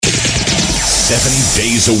7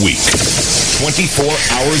 days a week, 24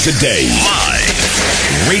 hours a day.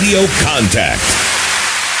 Live Radio Contact.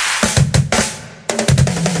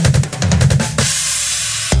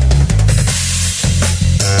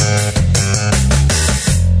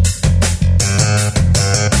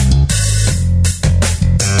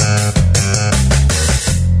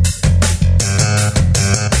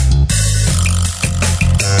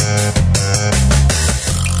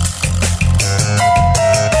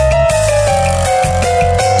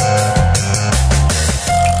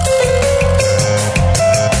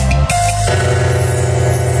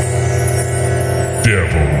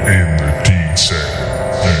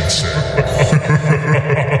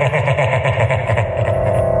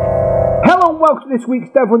 This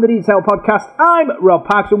week's Devil in the Detail podcast. I'm Rob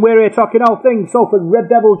Parks and we're here talking all things Salford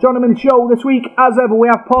Red Devils. Joining me on the show this week, as ever,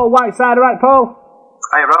 we have Paul Whiteside. All right, Paul?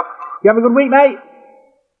 Hey, Rob. You have a good week, mate?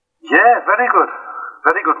 Yeah, very good.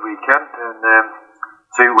 Very good weekend. And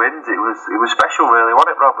 2 wins. It was special, really,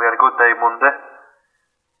 wasn't it, Rob? We had a good day Monday.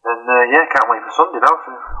 And can't wait for Sunday now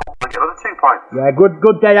to get another 2 points. Yeah,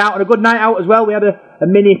 good day out and a good night out as well. We had a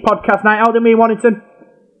mini podcast night out, didn't we, in Warrington?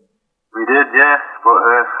 We did, yeah, but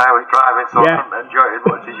I was driving, so I couldn't enjoy it as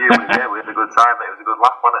much as you. But yeah, we had a good time. It was a good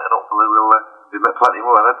laugh on it, and hopefully we'll met plenty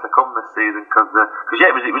more of them to come this season. Because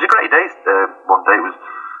it was a great day Monday. It was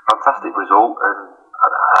a fantastic result, and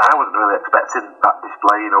I wasn't really expecting that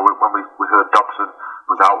display. You know, when we heard Dobson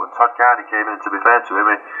was out and Todd Carney came in. To be fair to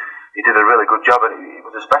him, he did a really good job, and it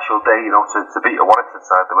was a special day. You know, to beat a Warrington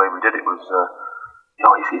side the way we did, it was.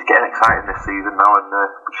 He's getting exciting this season now, and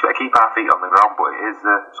we just got to keep our feet on the ground, but it is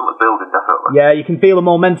something building, definitely. Yeah, you can feel the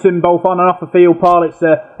momentum both on and off the field, Paul. It's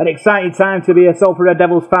an exciting time to be a Salford Red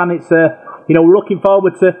Devils fan. It's we're looking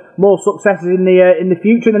forward to more successes in the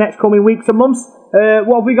future, in the next coming weeks and months.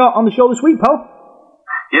 What have we got on the show this week, Paul?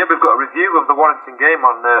 Yeah, we've got a review of the Warrington game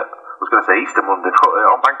on, I was going to say Easter Monday, but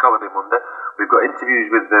on Bank Holiday Monday. We've got interviews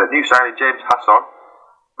with new signing James Hassan,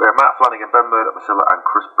 Matt Flanagan, Ben Murdoch-Masilla and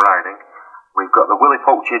Chris Brining. We've got the Willie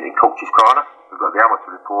Poaching in Coach's Corner. We've got the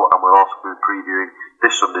Amateur Report, and we'll also be previewing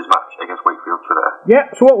this Sunday's match against Wakefield Trinity.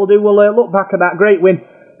 Yeah, so what we'll do, we'll look back at that great win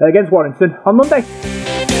against Warrington on Monday.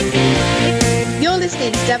 You're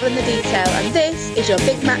listening to Devil in the Detail, and this is your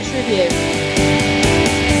big match review.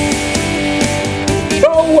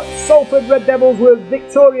 So, Salford Red Devils were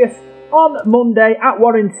victorious on Monday at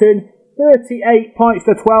Warrington, 38 points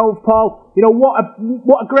to 12. Paul,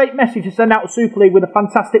 what a great message to send out to Super League with a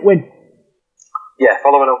fantastic win. Yeah,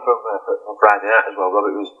 following up from Friday night as well, Rob,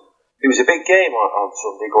 it was a big game on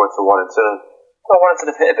Sunday going to Warrington. Warrington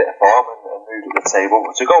have hit a bit of form and moved up the table.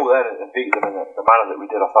 But to go there and beat them in the manner that we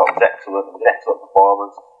did, I thought was excellent. It was an excellent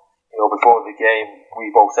performance. Before the game,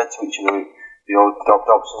 we both said to each other,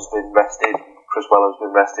 Dobson's been rested, Chris Weller's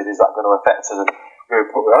been rested. Is that going to affect us? And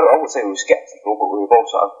I would say we were sceptical, but we were both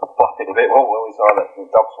sort of flapping a bit when we saw that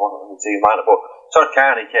Dobson wasn't in the team lineup. But Todd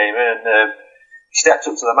Carney came in and he stepped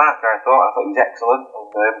up to the mark. I thought he was excellent,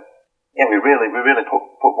 and we really put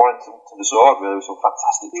Warrington to the sword. Really, with some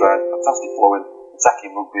fantastic drive, fantastic flowing,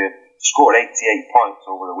 attacking rugby. Scored 88 points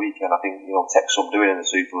over the weekend. I think takes some doing in the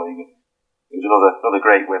Super League. It was another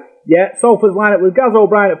great win. Yeah, Salford's lineup with Gaz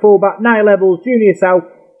O'Brien at fullback, Niall Levels, Junior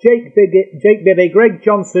South, Jake Bibby, Greg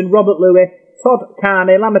Johnson, Robert Louis, Todd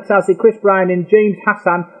Carney, Lamatazi, Chris Brining, James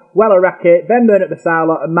Hassan, Weller Rackett, Ben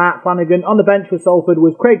Murdoch-Masilla and Mark Flanagan. On the bench for Salford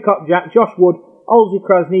was Craig Kopjak, Josh Wood, Olsey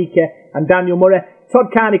Krasnika and Daniel Murray.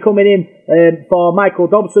 Todd Carney coming in for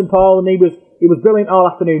Michael Dobson, Paul, and he was brilliant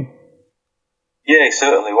all afternoon. Yeah, he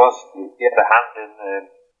certainly was. He had a hand in,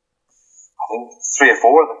 I think, 3 or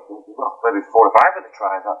 4 of them, maybe 4 or 5 of the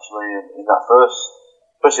tries actually in that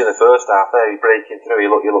especially in the first half there, breaking through,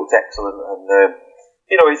 he looked excellent, and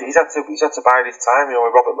he's had to bide his time,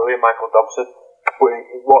 with Robert Louis and Michael Dobson. But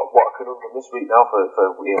what a conundrum this week now for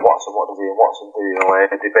Ian Watson. What does Ian Watson do? I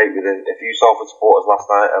had a debate with a few Salford supporters last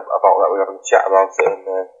night about that. We were having a chat about it,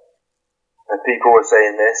 and people were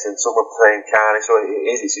saying this, and some were saying Carney. So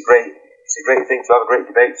it's a great thing to have, a great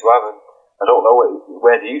debate to have. And I don't know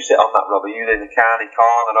where do you sit on that, Rob? Are you in the Carney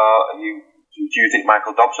corner, or do you think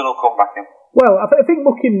Michael Dobson will come back in? Well, I think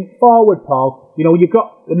looking forward, Paul, you've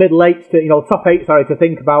got the middle eights top eight to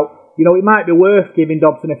think about. It might be worth giving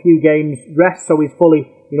Dobson a few games rest so he's fully,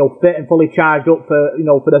 fit and fully charged up for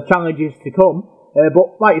the challenges to come.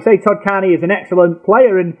 But like you say, Todd Carney is an excellent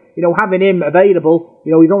player, and having him available,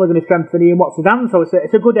 he's only going to strengthen Ian Watson's hand. So it's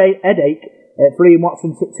a good headache for Ian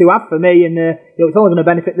Watson to have for me, and it's only going to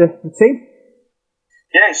benefit the team.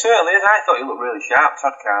 Yeah, it certainly is. I thought he looked really sharp,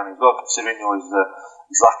 Todd Carney, as well, considering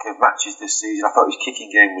his lack of matches this season. I thought his kicking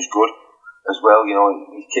game was good as well.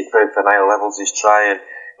 He kicked for Niall Levels his try, and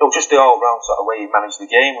just the all-round sort of way he managed the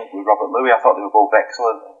game with Robert Louis. I thought they were both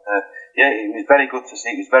excellent. It was very good to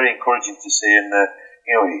see. It was very encouraging to see, and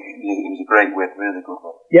it was a great win, really good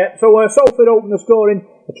win. Yeah, so Salford opened the scoring,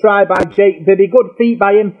 a try by Jake Bibby. Good feat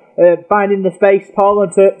by him, finding the space, Paul,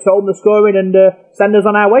 and to open the scoring and send us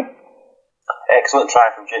on our way. Excellent try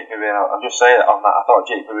from Jake Bibby. I'll just say that on that, I thought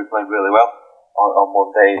Jake Bibby played really well on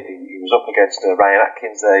Monday. He was up against Ryan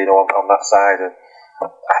Atkins there, on that side, and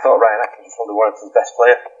I thought Ryan Atkins was probably Warrington's best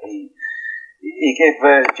player. He gave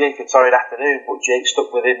Jake a torrid afternoon, but Jake stuck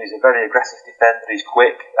with him. He's a very aggressive defender. He's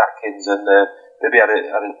quick, Atkins, and maybe had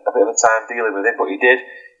a bit of a time dealing with him, but he did.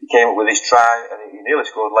 He came up with his try, and he nearly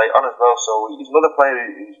scored late on as well. So he's another player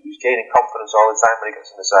who's gaining confidence all the time when he gets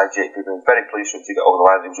on the side. Jake Bibby was very pleased for him to get over the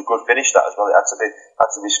line. It was a good finish that as well. It had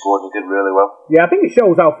to be scored. He did really well. Yeah, I think it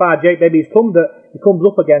shows how far Jake Bibby's come, that he comes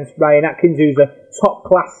up against Ryan Atkins, who's a top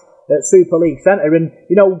class Super League centre, and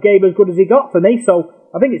gave as good as he got for me. So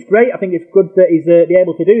I think it's great. I think it's good that he's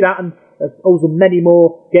able to do that, and owes him many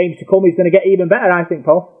more games to come. He's going to get even better, I think,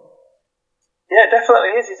 Paul. Yeah,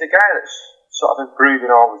 definitely is. He's a guy that's sort of improving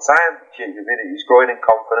all the time. He's growing in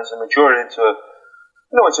confidence and maturing into a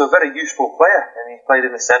very useful player. And he's played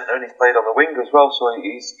in the centre and he's played on the wing as well. So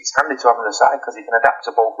he's handy to have on the side because he can adapt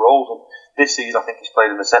to both roles. And this season, I think he's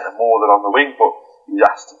played in the centre more than on the wing, but he was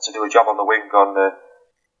asked to do a job on the wing on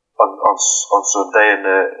Sunday and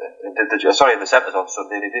did in the centres on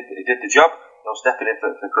Sunday. And he did the job. Stepping in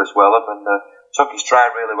for Chris Wellham and took his try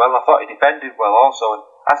really well. I thought he defended well also, and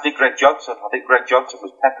as did Greg Johnson. I think Greg Johnson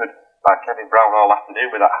was peppered by Kevin Brown all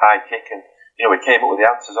afternoon with that high kick, and he came up with the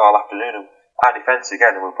answers all afternoon. And our defence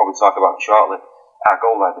again, and we'll probably talk about it shortly, our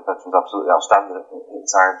goal line defence was absolutely outstanding at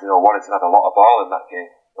times. Warrington had a lot of ball in that game.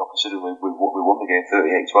 Considering we won the game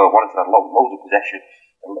 38-12, Warrington had loads of possession.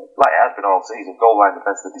 Like it has been all season, goal line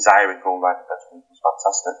defence, the desiring goal line defence was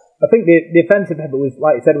fantastic. I think the defensive effort was,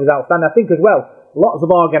 like you said, was outstanding. I think as well, lots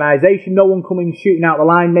of organisation, no one coming shooting out the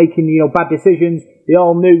line, making bad decisions. They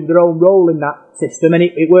all knew their own role in that system, and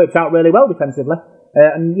it worked out really well defensively.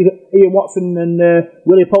 And Ian Watson and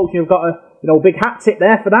Willie Poulsen have got a big hat tip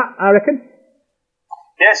there for that, I reckon.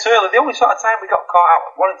 Yeah, certainly. The only sort of time we got caught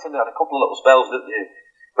out, Warrington had a couple of little spells, didn't they?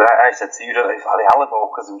 But I said to you, it's like the Alamo,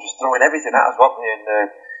 because they were just throwing everything at us, weren't they? And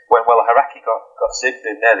when Haraki got sibbed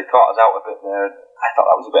in there, they caught us out a bit there. And I thought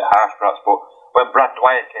that was a bit harsh, perhaps. But when Brad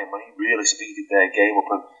Dwyer came on, he really speeded their game up.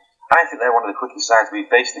 And I think they're one of the quickest sides we've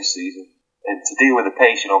faced this season. And to deal with the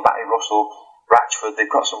pace, Matty Russell, Ratchford, they've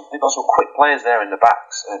got some quick players there in the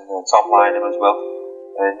backs, and Tom Lynham as well.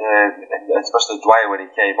 And especially Dwyer when he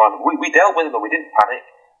came on. We dealt with him, but we didn't panic.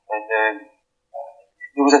 And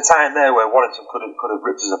there was a time there where Warrington could have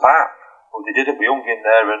ripped us apart, but they didn't. We hung in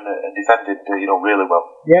there and defended, really well.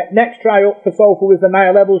 Yeah, next try up for Salford was the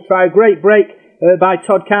Niall Ebbels try. Great break by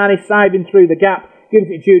Todd Carney, siving through the gap,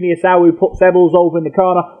 gives it Junior Sow, who puts Ebbels over in the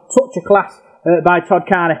corner. Touch of class by Todd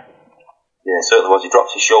Carney. Yeah, it certainly was. He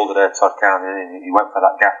dropped his shoulder there, Todd Carney, and he went for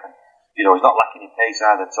that gap. And he's not lacking in pace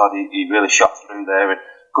either. Todd, he really shot through there, and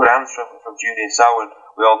good hands from Junior Sow. And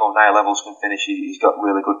we all know Niall Ebbels can finish. He's got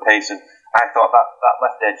really good pace, and I thought that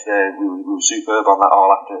left edge there, we were superb on that all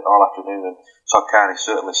afternoon, and Todd Carney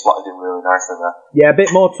certainly slotted in really nicely there. Yeah, a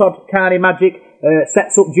bit more Todd Carney magic,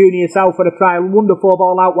 sets up Junior South for a try, wonderful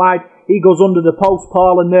ball out wide, he goes under the post,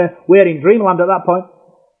 Paul, and we're in dreamland at that point.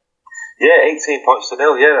 Yeah, 18 points to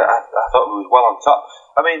nil, yeah, I thought we was well on top.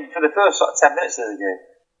 I mean, for the first sort of 10 minutes of the game,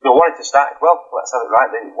 Warrington started well, let's have it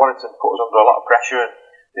right, Warrington put us under a lot of pressure, and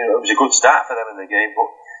it was a good start for them in the game, but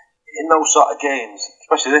in those sort of games,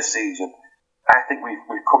 especially this season, I think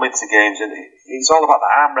we've come into games and it's all about the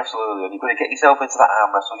arm wrestle earlier, and you've got to get yourself into that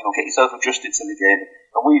arm wrestle, get yourself adjusted to the game,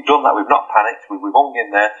 and we've done that. We've not panicked, we've hung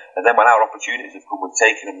in there, and then when our opportunities have come, we've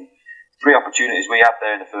taken them. 3 opportunities we had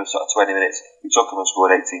there in the first sort of 20 minutes, we took them and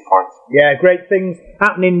scored 18 points. Yeah, great things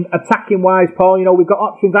happening attacking wise, Paul. We've got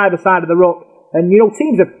options either side of the ruck, and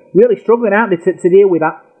teams are really struggling, aren't they, to deal with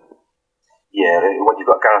that. Yeah, when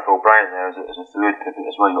you've got Gareth O'Brien there as a third pivot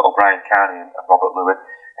as well, you've got O'Brien, Carney and Robert Louis,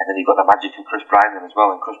 and then you've got the magic of Chris Bryan as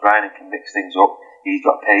well, and Chris Bryan can mix things up. He's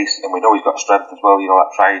got pace, and we know he's got strength as well,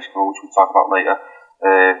 that try he scored, which we'll talk about later,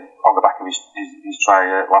 on the back of his try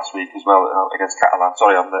last week as well, against Catalan,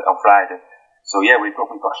 on Friday. So yeah, we've got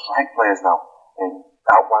strike players now, and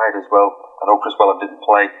out wide as well. I know Chris Wellham didn't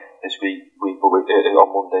play this week but on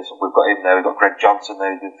Monday, so we've got him there, we've got Greg Johnson there,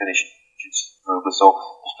 who's been finished. So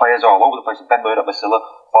there's players all over the place. Ben Murdoch-Masila,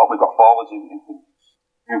 we've got forwards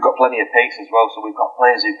who've got plenty of pace as well, so we've got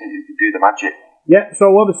players who can do the magic. Yeah, so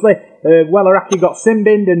obviously Haraki got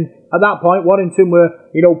sin-binned, and at that point Warrington were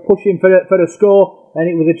pushing for a score. and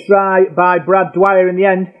it was a try by Brad Dwyer in the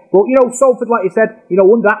end. But, Salford, like you said,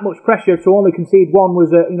 under that much pressure to only concede one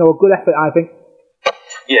was a good effort, I think.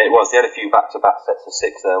 Yeah, it was. They had a few back-to-back sets of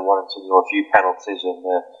 6 there, Warrington, a few penalties and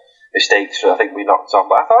mistakes, so I think we knocked on.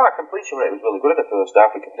 But I thought our completion rate was really good in the first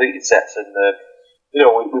half. We completed sets and,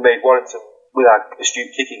 we made Warrington, with our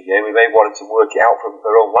astute kicking game, we made Warrington work it out from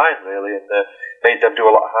their own line, really, and made them do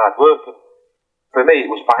a lot of hard work. And for me,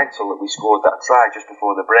 it was vital that we scored that try just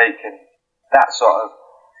before the break, and that sort of,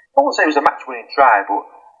 I won't say it was a match-winning try, but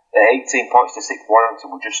 18 points to 6,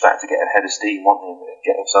 Warrington were just starting to get ahead of steam, wanting to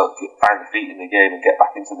get themselves, find the feet in the game and get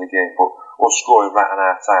back into the game. But us scoring right on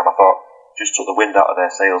our time, I thought, just took the wind out of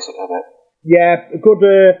their sails a bit. Yeah,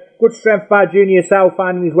 good strength by Junior Sa'u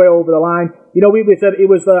finding his way over the line. It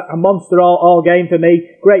was a monster all game for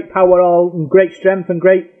me. Great power, and great strength, and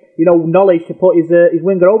great knowledge to put his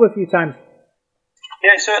winger over a few times.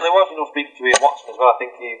 Yeah, he certainly was. Speaking to Ian Watson as well, I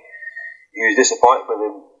think he was disappointed with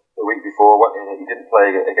him the week before. He didn't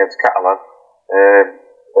play against Catalan.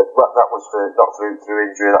 That was not through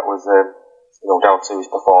injury. That was down to his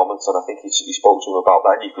performance, and I think he spoke to him about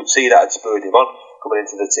that. And you could see that had spurred him on coming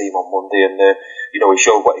into the team on Monday, and he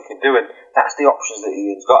showed what he can do. And that's the options that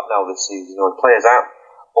Ian's got now this season. Players aren't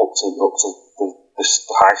up to the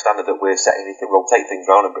high standard that we're setting. He can rotate things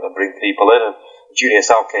around and bring people in. And Junior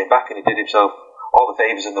Sa'u came back and he did himself all the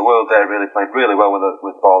favours in the world there. Really played really well with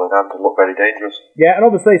the ball in hand and looked very dangerous. Yeah, and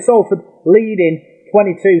obviously Salford leading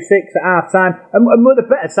 22-6 at half time, and with a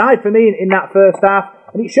better side for me in that first half.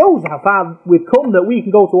 And it shows how far we've come that we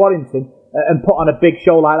can go to Warrington and put on a big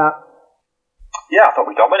show like that. Yeah, I thought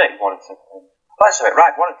we dominated Warrington. Let's have it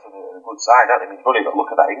right. Warrington are a good side, aren't they? You've only got to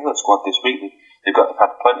look at that England squad this week. They've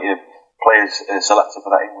had plenty of players selected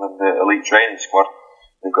for that England elite training squad.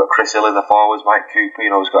 They've got Chris Hill in the forwards, Mike Cooper,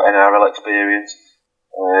 who's got NRL experience,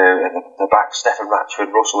 and the back, Stephen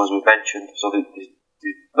Ratchford, Russell, as we've mentioned. So they're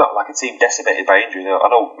not like a team decimated by injury. I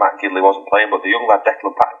know Matt Gidley wasn't playing, but the young lad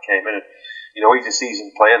Declan Patton came in, and he's a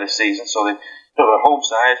seasoned player this season. So they're home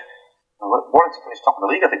side. Warrington finished top of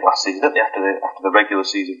the league, I think, last season, didn't they, after the regular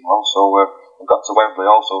season also, and got to Wembley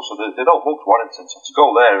also, so they don't move to Warrington, so to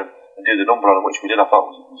go there and do the number on them, which we did, I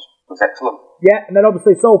thought was excellent. Yeah, and then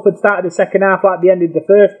obviously Salford started the second half like the end of the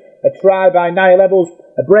first, a try by Niall Evalds,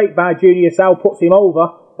 a break by Junior Sa'u puts him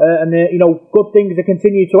over, and good things are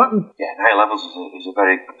continue to happen. Yeah, Niall Evalds is a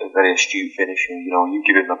very astute finisher. You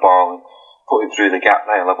give him the ball and put him through the gap,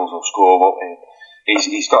 Niall Evalds will score, won't he?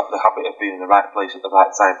 He's got the habit of being in the right place at the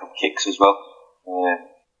right time from kicks as well.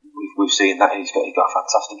 We've seen that. He's got a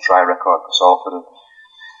fantastic try record for Salford. And,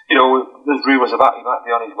 there's rumours about he might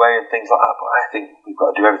be on his way and things like that, but I think we've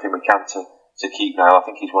got to do everything we can to keep Niall. I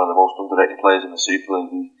think he's one of the most underrated players in the Super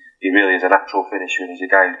League. He really is a natural finisher, and he's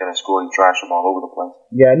a guy who's going to score tries from all over the place.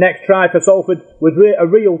 Yeah, next try for Salford was a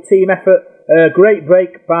real team effort. Great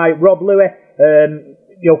break by Rob Louis.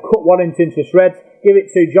 Cut Warrington to shreds. Give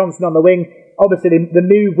it to Johnson on the wing. Obviously, the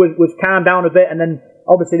move was calmed down a bit, and then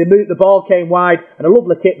obviously the ball came wide, and a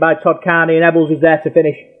lovely kick by Todd Carney, and Evalds is there to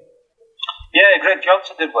finish. Yeah, Greg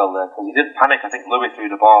Johnson did well there, because he didn't panic. I think Louis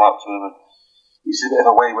threw the ball out to him, and he's a bit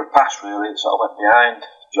of a wayward pass, really. It sort of went behind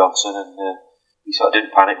Johnson, and he sort of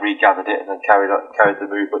didn't panic, regathered it, and then carried the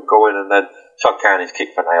movement going, and then Todd Carney's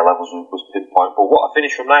kick for Niall Evalds was pinpoint. But what a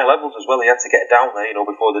finish from Niall Evalds as well. He had to get down there,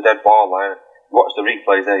 before the dead ball line. Watch the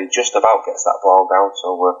replays there, he just about gets that ball down,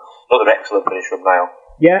 so another excellent finish from Niall.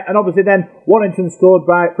 Yeah, and obviously then Warrington scored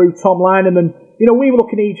through Tom Lynham, and we were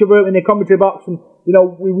looking at each other in the commentary box, and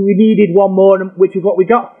we needed one more, which is what we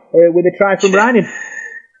got with a try from Ryan.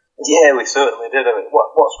 Yeah, we certainly did. I mean,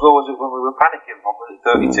 what score was it when we were panicking? Was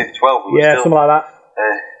it 32-12? Something like that.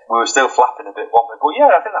 We were still flapping a bit, weren't we? But yeah,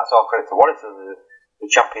 I think that's all credit to Warrington, the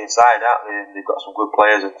champion side, aren't they? And they've got some good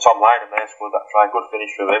players, and Tom Lynham there scored that try, good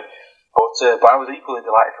finish from him. But I was equally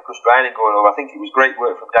delighted for Chris Bryning going over. I think it was great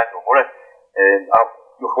work from Daniel Murray. I'm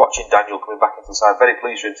watching Daniel coming back into the side. Very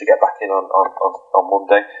pleased for him to get back in on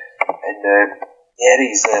Monday. And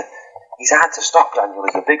he's hard to stop. Daniel,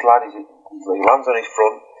 he's a big lad. He lands on his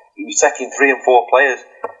front. He was taking 3 and 4 players,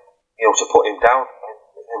 to put him down.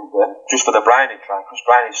 And just for the Bryning try, Chris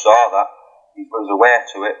Bryning saw that. He was aware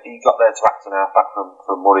to it. He got there to act on half-back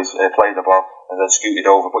from Murray's playing the ball and then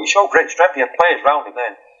scooted over. But he showed great strength. He had players round him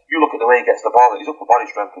then. You look at the way he gets the ball, his upper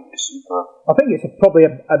body strength is super. I think it's probably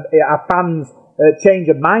a fan's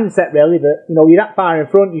change of mindset, really, that, you're that far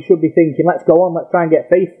in front, you should be thinking, let's go on, let's try and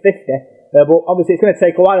get 50. But obviously it's going to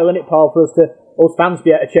take a while, isn't it, Paul, for us fans to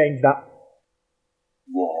be able to change that?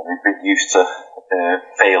 Yeah, we've been used to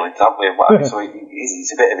failing, haven't we? So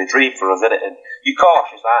it's a bit of a dream for us, isn't it? And you're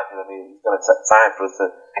cautious, aren't you? I mean, it's going to take time for us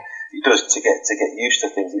does to get used to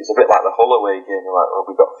things. It's a bit like the Hull away game.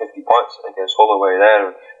 We got 50 points against Hull away there.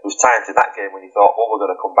 And there was times in that game when you thought, we're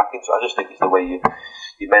going to come back into it. I just think it's the way you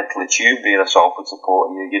mentally tune being a Salford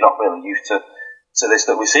supporter. You're not really used to this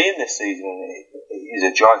that we're seeing this season. And it is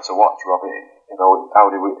a joy to watch, Robbie. You know, how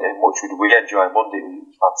much did we enjoy Monday? It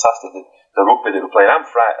was fantastic. The rugby that we played and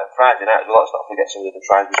Friday night as well. Let's not forget some of the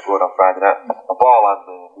tries we scored on Friday night. The ball and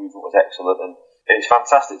the movement was excellent, and it's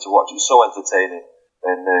fantastic to watch. It's so entertaining.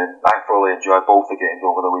 And I thoroughly enjoyed both the games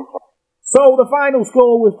over the weekend. So the final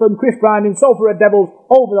score was from Chris Bryan in Salford Red Devils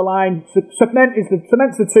over the line. Cements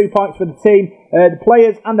the 2 points for the team. The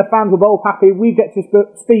players and the fans were both happy. We get to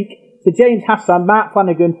speak to James Hassan, Mark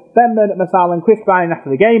Flanagan, Ben Murnagh-Masala and Chris Bryan after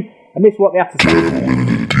the game. And this is what they had to say.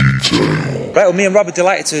 Right, well, me and Rob are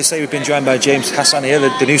delighted to say we've been joined by James Hassan here,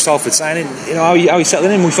 the new Salford signing. You know, how are you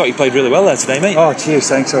settling in? We thought you played really well there today, mate. Oh, cheers,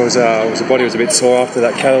 thanks. The body was a bit sore after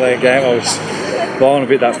that Cadillac game. I was blowing a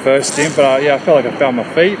bit that first stint, but I felt like I found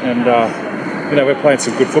my feet, and we're playing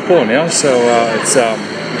some good football now, so it's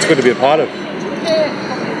good to be a part of.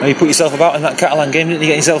 Now, you put yourself about in that Catalan game, didn't you?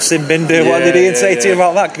 Get yourself sin binned. What did Ian say to you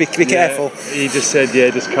about that? Be careful. He just said,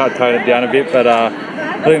 just can't tone it down a bit, but I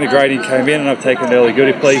think the grading came in and I've taken the early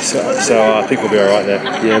goodie please, so I think we'll be alright there.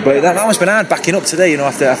 Yeah, but that must have been hard backing up today, you know,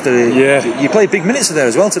 after you played big minutes there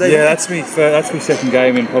as well today. Yeah, that's my second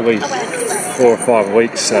game in probably 4 or 5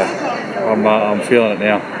 weeks, so I'm feeling it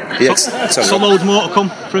now. Yes. So loads more to come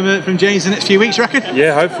from James in the next few weeks, you reckon?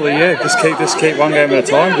 Yeah, hopefully, yeah. Just keep one game at a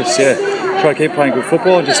time. Try to keep playing good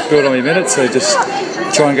football and just build on my minutes. So just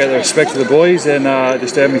try and get the respect of the boys and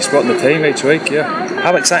just earn me a spot in the team each week. Yeah.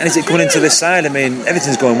 How exciting is it coming into this side? I mean,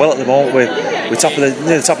 everything's going well at the moment. We're near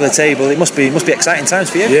the top of the table. It must be exciting times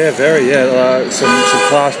for you. Yeah, very. Yeah, some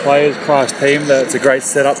class players, class team. It's a great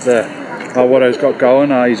setup there. Watto's got going.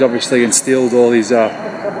 He's obviously instilled all these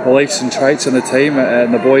beliefs and traits in the team,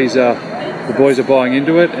 and the boys are buying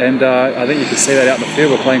into it, and I think you can see that out in the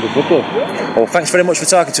field. We're playing good football. Well, thanks very much for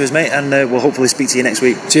talking to us, mate, and we'll hopefully speak to you next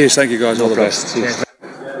week. Cheers, thank you guys, all the best. Cheers.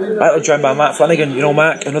 Right, we're joined by Mark Flanagan. You know,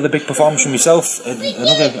 Mark, another big performance from yourself,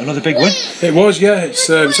 another big win. It was, yeah.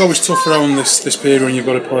 It's always tough around this period when you've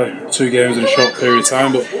got to play 2 games in a short period of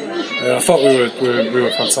time, but I thought we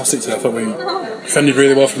were fantastic today. I thought we defended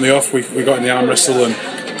really well from the off. We got in the arm wrestle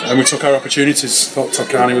and we took our opportunities. I thought Todd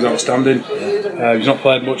Carney was outstanding. He's not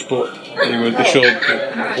played much, but they showed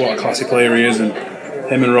what a classy player he is, and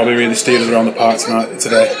him and Robbie really steered us around the park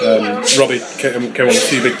today. Robbie came on a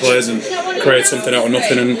few big plays and created something out of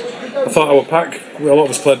nothing, and I thought our pack, a lot of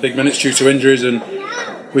us played big minutes due to injuries, and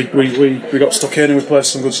we got stuck in and we played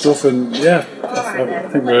some good stuff, and yeah, I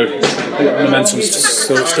think the momentum's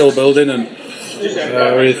still building, and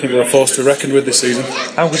I really think we're a force to reckon with this season.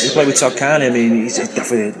 How good to play with Todd Carney? I mean, he's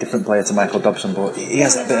definitely a different player to Michael Dobson, but he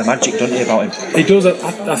has that bit of magic, doesn't he, about him? He does.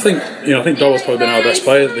 I think Dobbo's probably been our best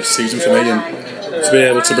player this season for me, and to be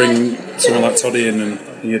able to bring someone like Toddy in and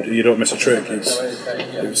you don't miss a trick, it's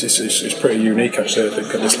pretty unique actually. I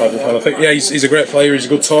think at this level. I think he's a great player. He's a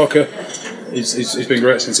good talker. He's been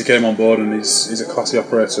great since he came on board, and he's a classy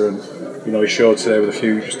operator. And he showed today with a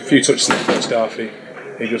few touches in the first half. He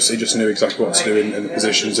just knew exactly what to do in the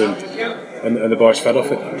positions, and the boys fed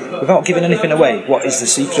off it. Without giving anything away, what is the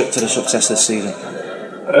secret to the success this season?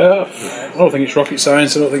 I don't think it's rocket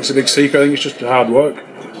science. I don't think it's a big secret. I think it's just hard work.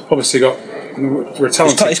 Obviously, we're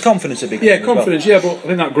talented. Is confidence a big thing? Yeah, confidence. Well? Yeah, but I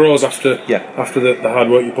think that grows after the hard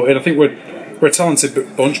work you put in. I think we're a talented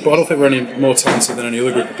bunch, but I don't think we're any more talented than any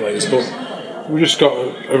other group of players. But we've just got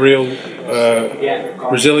a real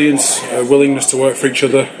resilience, a willingness to work for each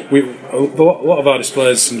other. A lot of our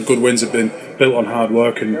displays and good wins have been built on hard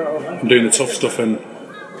work and doing the tough stuff. And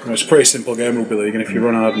it's a pretty simple game, rugby league. And if you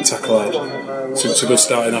run hard and tackle hard, it's a good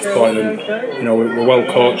starting off point. And we're well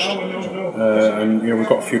coached. And we've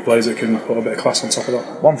got a few players that can put a bit of class on top of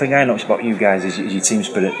that. One thing I noticed about you guys is your team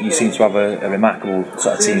spirit. You seem to have a remarkable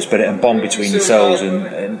sort of team spirit and bond between yourselves,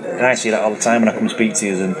 and I see that all the time when I come and speak to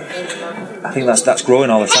you. And I think that's growing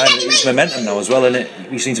all the time. It's momentum now as well, isn't it?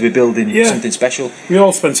 You seem to be building something special. We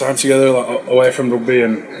all spend time together away from rugby,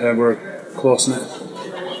 and we're a close knit.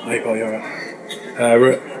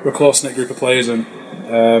 We're a close knit group of players, and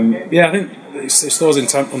I think. It's those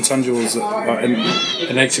intangibles that in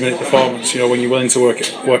 80-minute performance, when you're willing to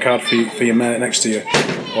work hard for your mate next to you,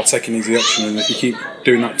 or taking easy action, and if you keep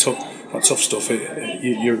doing that tough stuff,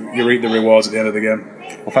 you reap the rewards at the end of the game.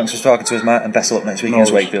 Well, thanks for talking to us, Matt, and best of luck next week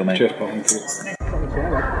against Wakefield, mate. Cheers, Paul. Thank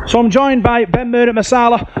you. So I'm joined by Ben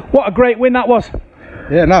Murnagh-Masala. What a great win that was.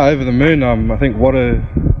 Yeah, over the moon. I think Watto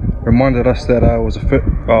reminded us that it was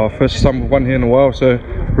our first sum of one here in a while, so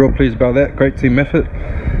real pleased about that. Great team effort.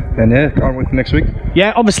 yeah, can't wait for next week.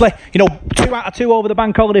 Yeah, obviously, 2 out of 2 over the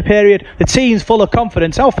bank holiday period. The team's full of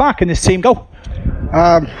confidence. How far can this team go?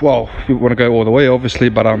 Well, we want to go all the way, obviously,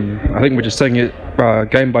 but I think we're just taking it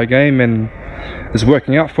game by game, and it's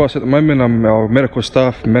working out for us at the moment. Our medical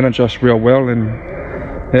staff manage us real well, and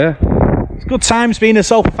yeah. It's good times being a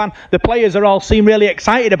Salford fan. The players are all seem really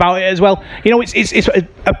excited about it as well. It's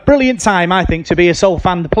a brilliant time, I think, to be a Salford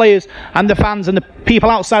fan. The players and the fans and the people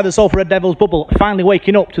outside the Salford Red Devils bubble are finally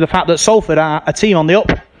waking up to the fact that Salford are a team on the up.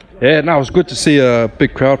 Yeah, no, it was good to see a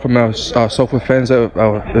big crowd from our Salford fans. When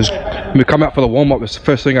we come out for the warm-up, the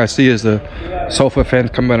first thing I see is the Salford fans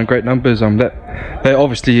come out in great numbers. That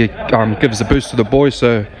obviously gives a boost to the boys,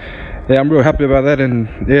 so yeah, I'm real happy about that, and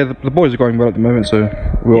yeah, the boys are going well at the moment, so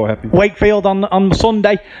we're all happy. Wakefield on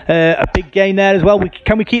Sunday, a big game there as well.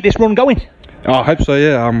 Can we keep this run going? I hope so,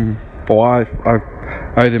 yeah. I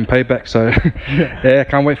owed him payback, so yeah,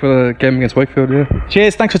 can't wait for the game against Wakefield, yeah.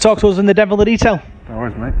 Cheers, thanks for talking to us in the Devil the Detail. No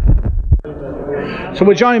worries, mate. So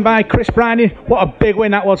we're joined by Chris Bryany. What a big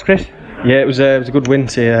win that was, Chris. Yeah, it was a good win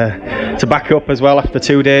to back up as well after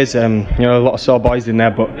 2 days. A lot of sore boys in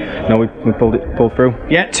there, but we pulled through.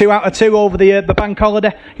 Yeah, 2 out of 2 over the bank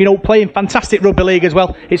holiday. Playing fantastic rugby league as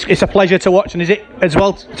well. It's a pleasure to watch, and is it as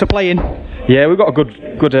well to play in? Yeah, we've got a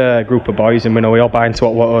good group of boys, and we all buy into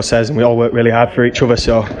what Otto says, and we all work really hard for each other.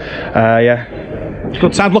 So, yeah.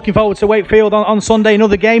 Good time. Looking forward to Wakefield on Sunday.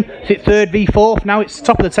 Another game. Is it 3rd v 4th? Now it's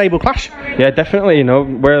top of the table clash. Yeah, definitely.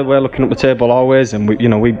 We're looking up the table always, and we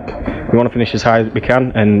want to finish as high as we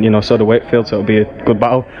can, and so do Wakefield. So it'll be a good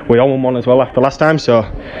battle. We all won one as well after last time, so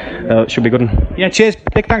it should be good. Yeah, cheers.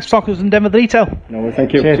 Big thanks for talking to us in Denver Detail. No,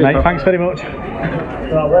 thank you. Cheers, mate. Thanks very much.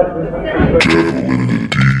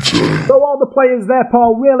 So all the players there,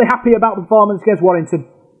 Paul, really happy about the performance against Warrington.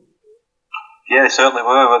 Yeah, they certainly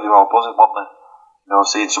were. They were all buzzing, weren't they?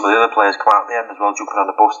 Seeing some of the other players come out at the end as well, jumping on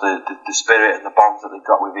the bus, the spirit and the bonds that they've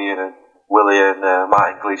got with Ian and Willie and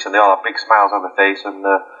Martin Gleeson, they all have big smiles on their face, and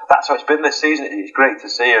that's how it's been this season. It's great to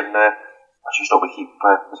see, and I just hope we keep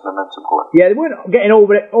this momentum going. Yeah, they weren't getting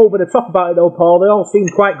over the top about it though, Paul. They all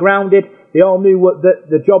seemed quite grounded. They all knew that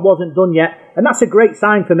the job wasn't done yet, and that's a great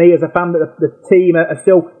sign for me as a fan that the team are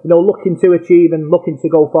still looking to achieve and looking to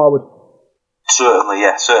go forward. Certainly,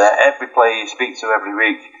 yeah. So every player you speak to every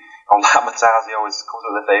week, Lamatazi always comes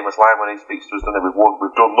with a famous line when he speaks to us,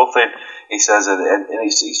 we've done nothing, he says, and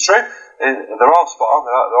it's true. And they're all spot on,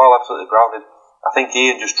 they're all absolutely grounded. I think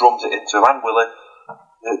Ian just drums it into him, and Willie.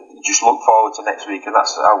 Just look forward to next week, and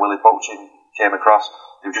that's how Willie Poaching came across.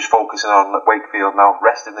 They're just focusing on Wakefield now,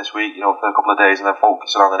 resting this week, for a couple of days, and then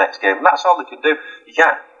focusing on the next game. And that's all they can do. You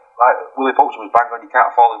can't, like Willie Poaching was bang on, you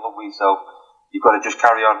can't fall in love with yourself. You've got to just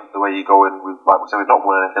carry on the way you're going. Like we said, we've not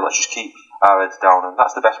won anything. Let's just keep our heads down, and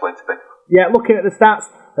that's the best way to be. Yeah, looking at the stats,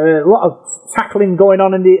 a lot of tackling going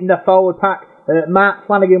on in the forward pack. Mark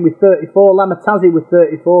Flanagan with 34, Lamatazi with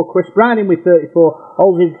 34, Chris Browning with 34,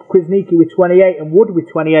 Olzy Kwizniki with 28, and Wood with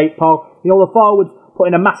 28. Paul, the forwards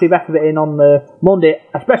putting a massive effort in on Monday,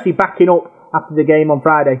 especially backing up after the game on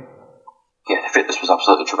Friday. Yeah, the fitness was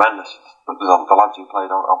absolutely tremendous. Because the lads who played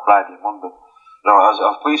on Friday and Monday. I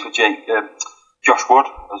was pleased with Josh Wood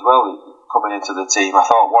as well, coming into the team. I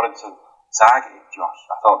thought Warrington targeted Josh.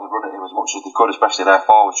 I thought they run at him as much as they could, especially their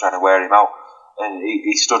forwards trying to wear him out. And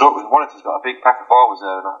he stood up. And Warrington's got a big pack of forwards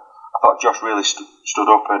there, and I thought Josh really stood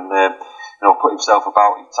up and put himself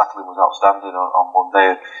about. His tackling was outstanding on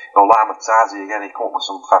Monday. And Lamatazi again, he came up with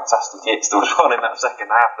some fantastic hits. There was one in that second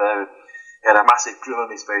half there. He had a massive grin on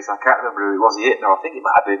his face. I can't remember who it was he hit now. I think it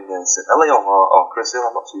might have been St. Elion or Chris Hill.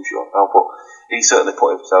 I'm not too sure now, but he certainly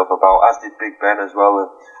put himself about, as did Big Ben as well. And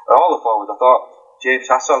all the forwards, I thought James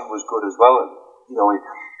Hassan was good as well. And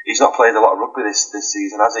he's not played a lot of rugby this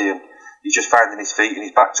season, has he? And he's just finding his feet, and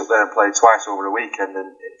he's backed up there and played twice over a weekend,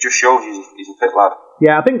 and it just shows he's a fit lad.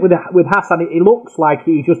 Yeah, I think with Hassan, it looks like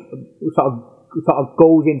he just sort of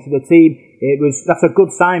goes into the team. That's a good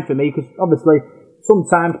sign for me, because obviously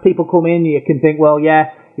sometimes people come in, you can think, well,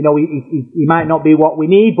 yeah, he might not be what we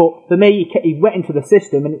need, but for me, he went into the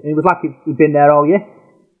system, and it was like he'd been there all year.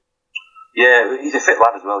 Yeah, he's a fit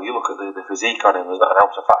lad as well. You look at the physique on him, there's not an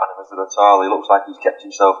ounce of fat on him at all. He looks like he's kept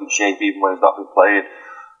himself in shape even when he's not been playing.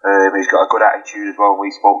 He's got a good attitude as well. When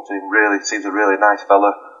we spoke to him, really seems a really nice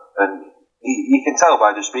fella, and you can tell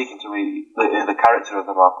by just speaking to him the character of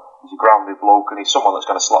the man. He's a grounded bloke, and he's someone that's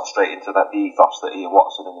going to slot straight into that ethos that Ian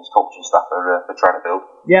Watson and his coaching staff are trying to build.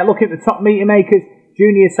 Yeah, look at the top meter makers.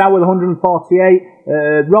 Junior Sow with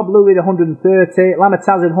 148, Rob Louis with 130,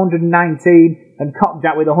 Lamatazi with 119, and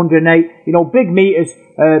Copjack with 108. Big meters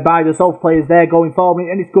by the Salford players there going forward,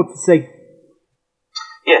 and it's good to see.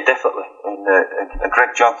 Yeah, definitely. And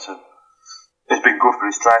Greg Johnson, has been good for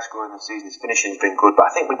his try scoring this season. His finishing's been good, but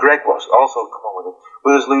I think McGregor was also come on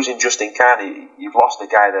with us losing Justin Carney. You've lost a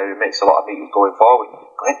guy there who makes a lot of meters going forward.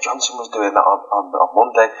 Greg Johnson was doing that on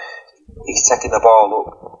Monday. He's taking the ball up,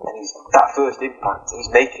 and that first impact,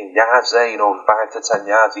 he's making yards there, 5 to 10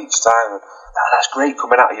 yards each time. And that's great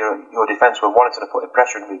coming out of your defence when Warrington are putting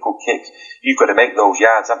pressure and with good kicks. You've got to make those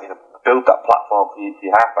yards, haven't you? Build that platform for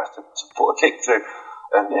your halfbacks to put a kick through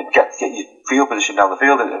and get your field position down the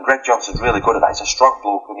field. And Greg Johnson's really good at that. He's a strong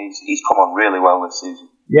bloke, and he's come on really well this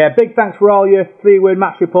season. Yeah, big thanks for all your 3-word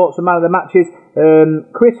match reports and man of the matches.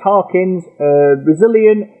 Chris Hawkins,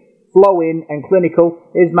 resilient, flowing and clinical.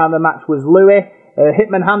 His man of the match was Louis.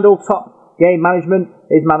 Hitman Handle, top game management.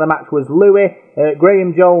 His man of the match was Louis.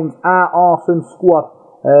 Graham Jones, our awesome squad.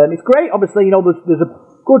 It's great, obviously, there's a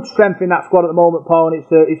good strength in that squad at the moment, Paul, and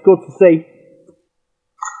it's good to see.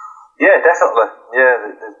 Yeah, definitely. Yeah,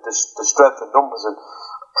 the strength and numbers, and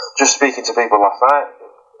just speaking to people last night,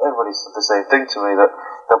 everybody said the same thing to me, that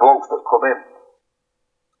the blokes that come in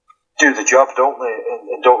do the job, don't they,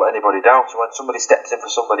 and don't let anybody down. So when somebody steps in for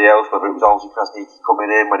somebody else, whether it was Ozzy Krasniqi coming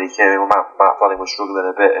in, when he came in, Mark Flanning was struggling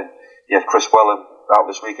a bit, and you had Chris Wellham out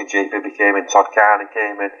this week, and Jake Bibby came in, Todd Carney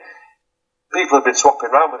came in. People have been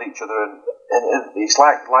swapping around with each other, and it's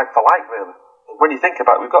like for like, really. And when you think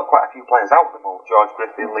about it, we've got quite a few players out at the moment. George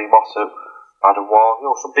Griffin, Lee Mossop, Adam Wall,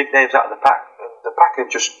 some big names out of the pack, and the pack have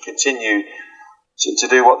just continued to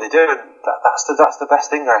do what they do, and that's the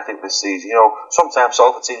best thing I think this season. Sometimes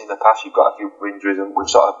Salford teams in the past, you've got a few injuries and we've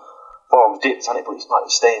sort of forms dipped on it, but it's not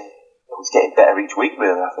staying. It's getting better each week,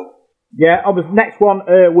 really, I think. Yeah, next one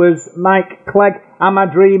was Mike Clegg. Am I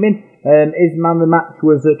dreaming? His man of the match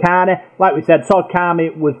was Carney. Like we said, Todd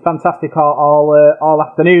Carney was fantastic all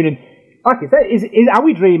afternoon, and like I said, are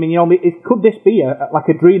we dreaming? Could this be like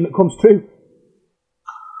a dream that comes true?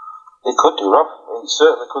 It could do, Rob. It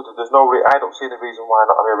certainly could do. I don't see any reason why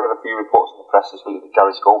not. I mean, I read a few reports in the press this week that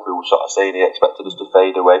Gary Schofield was sort of saying he expected us to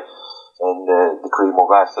fade away and the cream will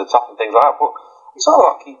rise to the top and things like that. But it's all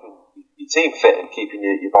about keeping your team fit and keeping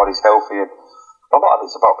your bodies healthy. And a lot of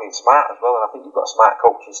it's about being smart as well. And I think you've got a smart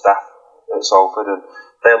coaching staff at Salford, and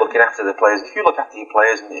they're looking after the players. If you look after your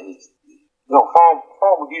players, and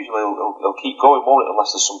form usually will keep going, won't it?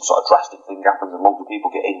 Unless there's some sort of drastic thing happens and loads of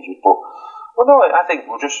people get injured. But no, I think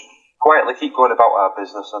we'll just quietly keep going about our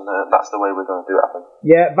business, and that's the way we're going to do it, I think.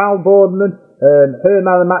 Yeah, Val Boardman, her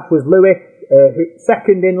man of the match was Louis,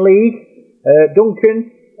 second in league. Duncan,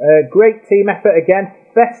 great team effort again,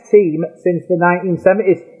 best team since the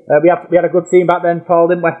 1970s. We had a good team back then, Paul,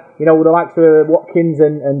 didn't we? With the likes of Watkins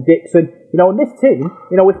and Dixon. And this team,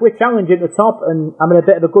 if we're challenging at the top and having a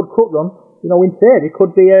bit of a good cut run, in theory,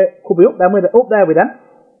 could be up there with them.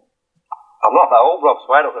 I'm not that old, Rob, so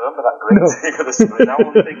I don't remember that great team of the Spurs. I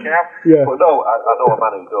only think I am. Yeah. But no, I know a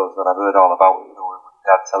man who does, and I've heard all about it.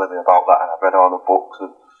 Dad telling me about that, and I've read all the books.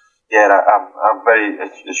 And yeah, I'm very, as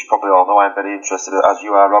you probably all know, I'm very interested, as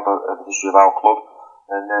you are, Rob, in the history of our club,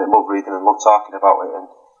 and love reading and love talking about it.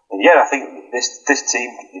 And yeah, I think this team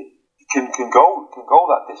can go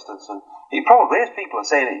that distance, and it probably is. People are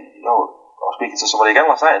saying it. I was speaking to somebody again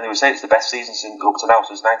last night, and they were saying it's the best season up to now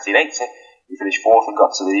since 1980. We finished fourth and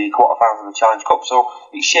got to the quarterfinals of the Challenge Cup, so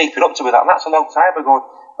it's shaping up to be that, and that's a long time ago.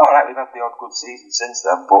 Alright, we've had the odd good season since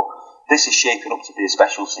then, but this is shaping up to be a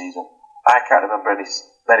special season. I can't remember any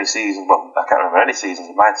seasons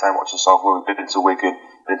in my time watching Salford where we've been to Wigan,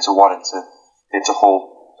 been to Warrington, been to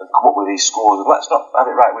Hull, and come up with these scores. And let's not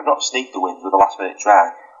have it right, we've not sneaked the wins with a last minute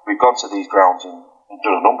try. We've gone to these grounds and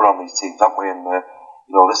done a number on these teams, haven't we? And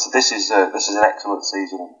this is an excellent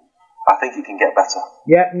season. I think it can get better.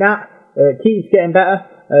 Yeah, Nat. Keeps getting better.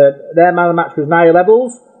 Their man of the match was Niall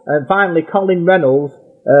Levels. And finally, Colin Reynolds.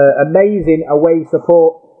 Amazing away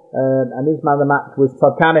support. And his man of the match was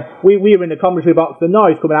Todd Carney. We were in the commentary box. The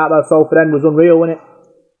noise coming out of that Salford end was unreal, wasn't it?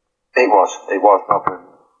 It was, Rob.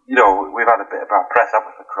 And, we've had a bit of bad press,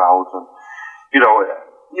 haven't we, for crowds. And,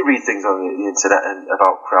 you read things on the internet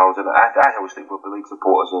about crowds. And I always think rugby league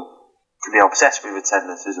supporters can be obsessed with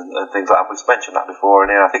attendances and things like that. We've mentioned that before,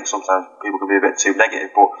 and I think sometimes people can be a bit too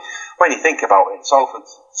negative, but when you think about it,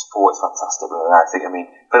 Salford's support is fantastic, really. I think,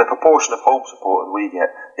 for the proportion of home support that we get,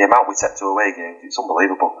 the amount we take to away games, it's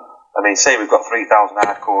unbelievable. Say we've got 3,000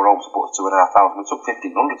 hardcore home supporters, 2,500, we took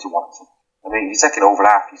 1,500 to Warrington. You're taking over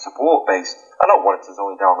half your support base. I know Warrington's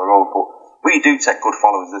only down the road, but we do take good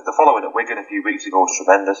followings. The following at Wigan a few weeks ago was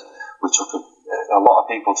tremendous. We took a lot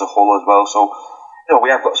of people to Hull as well, so we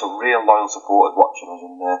have got some real loyal supporters watching us,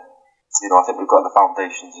 and I think we've got the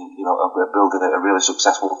foundations, and we're building a really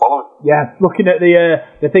successful following. Yeah, looking at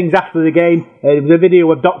the things after the game, the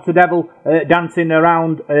video of Dr. Devil dancing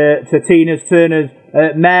around to Tina Turner's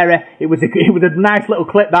Mary. It was a nice little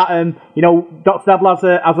clip that Dr. Devil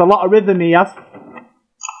has a lot of rhythm. He has.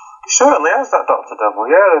 He certainly has, that Dr.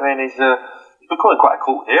 Devil. Yeah, I mean he's becoming quite a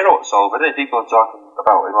cult hero at Salford. People are talking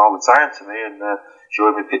about him all the time to me and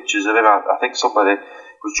showing me pictures of him. I think somebody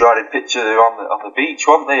was drawing pictures of him on the beach,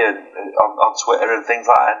 weren't they, and on Twitter and things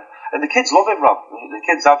like that. And the kids love him, Rob. The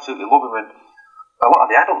kids absolutely love him, and a lot of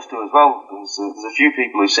the adults do as well. There's a few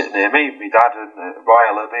people who sit near me, my dad and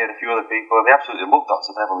Royal Libby and a few other people, and they absolutely love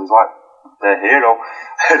Dr. Neville. He's like their hero,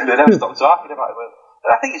 and they never stop talking about him.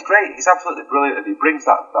 And I think he's great. He's absolutely brilliant, and he brings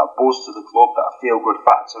that buzz to the club, that feel-good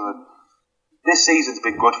factor. And this season's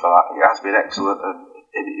been good for that. It has been excellent, and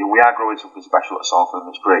we are growing something special at Salford, and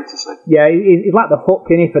it's great to see. Yeah, he's like the hook,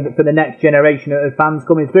 isn't he, for the next generation of fans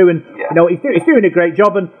coming through, and he's doing a great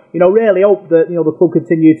job, and really hope that the club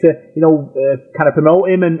continue to kind of promote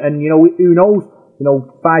him, and who knows,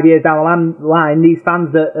 5 years down the line, these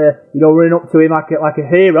fans that running up to him like a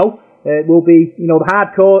hero will be the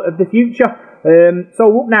hardcore of the future. So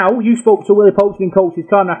up now, you spoke to Willie Poulton in Coach's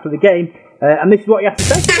Corner after the game, and this is what he had to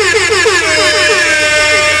say.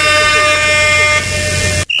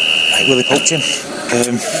 Willie Poulton,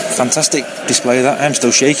 fantastic display of that. I'm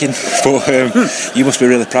still shaking, but you must be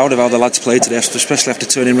really proud of how the lads played today, especially after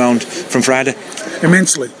turning round from Friday.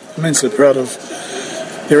 Immensely proud of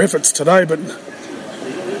their efforts today, but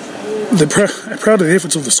they're proud of the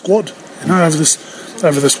efforts of the squad.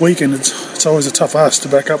 Over this weekend, it's always a tough ask to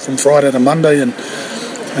back up from Friday to Monday, and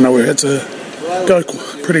we had to go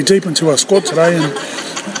pretty deep into our squad today and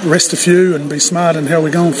rest a few and be smart in how we're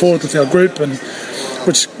going forward with our group, and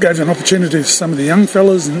which gave an opportunity to some of the young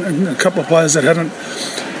fellas and a couple of players that hadn't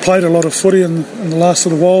played a lot of footy in the last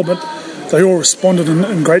little while, but they all responded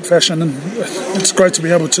in great fashion, and it's great to be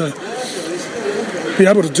able to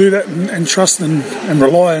do that and trust and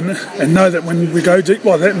rely and know that when we go deep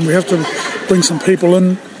like that and we have to bring some people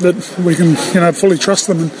in that we can fully trust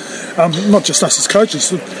them, and not just us as coaches,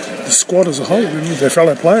 the squad as a whole, their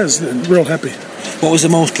fellow players, they're real happy. What was the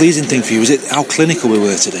most pleasing thing for you? Was it how clinical we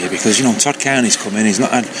were today? Because Todd Kearney's come in, he's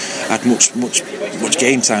not had much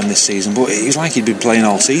game time this season, but it was like he'd been playing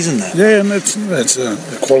all season there. Yeah, and that's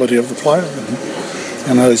the quality of the player.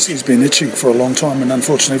 And, he's been itching for a long time, and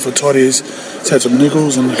unfortunately for Toddy, he's had some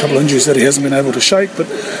niggles and a couple of injuries that he hasn't been able to shake. But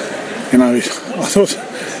I thought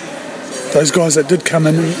those guys that did come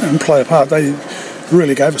in and play a part, they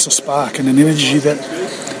really gave us a spark and an energy that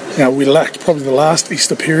we lacked probably the last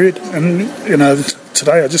Easter period. And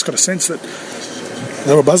today I just got a sense that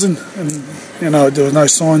they were buzzing, and there were no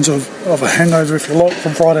signs of a hangover, if you like,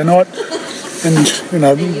 from Friday night.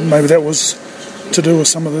 And maybe that was to do with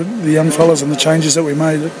some of the young fellas and the changes that we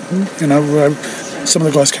made. Some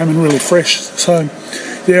of the guys came in really fresh. So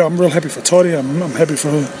yeah, I'm real happy for Toddy. I'm happy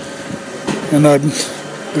for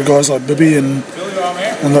the guys like Bibby and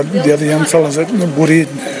the other young fellas at Woody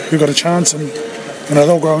who got a chance, and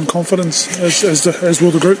they'll grow in confidence as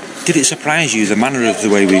will the group. Did it surprise you, the manner of the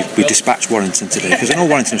way we dispatched Warrington today? Because I know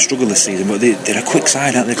Warrington struggled this season, but they're a quick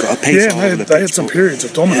side, aren't they? They've got a pace all over the pitch. They had some periods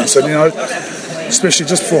of dominance, and especially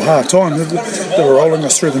just before half time, they were rolling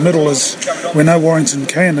us through the middle, as we know Warrington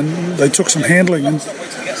can, and they took some handling and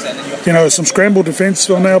some scramble defence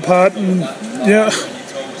on our part, and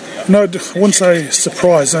I wouldn't say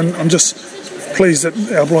surprised. I'm just pleased that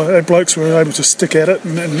our blokes were able to stick at it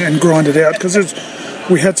and grind it out, because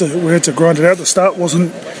we had to grind it out. The start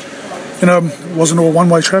wasn't all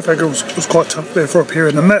one-way traffic. It was quite tough there for a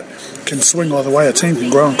period, and that can swing either way. A team can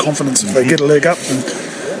grow in confidence if they get a leg up, and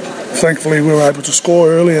thankfully we were able to score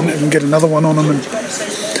early and get another one on them. And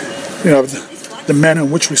the manner in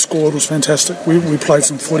which we scored was fantastic. We played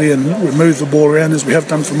some footy and we moved the ball around as we have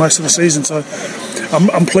done for most of the season. So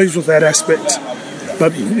I'm pleased with that aspect.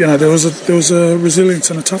 But there was a resilience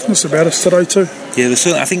and a toughness about us today too. Yeah,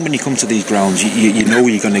 I think when you come to these grounds, you know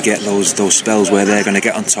you're going to get those spells where they're going to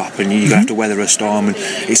get on top, and you're going to have to weather a storm, and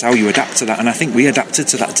it's how you adapt to that. And I think we adapted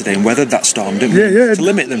to that today and weathered that storm, didn't we? Yeah. To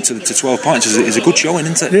limit them to 12 points is a good showing,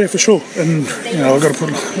 isn't it? Yeah, for sure. And I've got to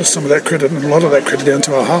put some of that credit and a lot of that credit down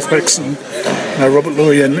to our halfbacks. And Robert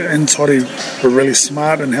Louis and Toddy were really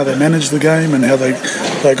smart in how they managed the game and how they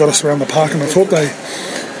got us around the park. And I thought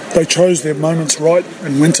they chose their moments right,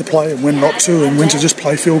 and when to play and when not to, and when to just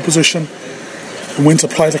play field position and when to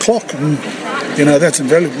play the clock. And that's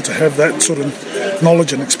invaluable to have that sort of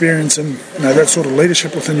knowledge and experience and that sort of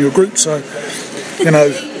leadership within your group. So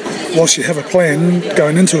whilst you have a plan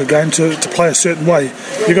going into a game to play a certain way,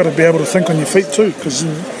 you've got to be able to think on your feet too, because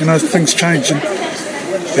things change. And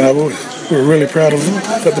we're really proud of them,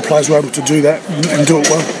 that the players were able to do that and do it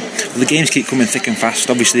well. The games keep coming thick and fast.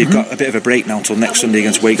 Obviously, you've got a bit of a break now till next Sunday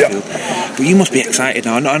against Wakefield. But you must be excited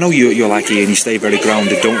now. I know you're like Ian, you stay very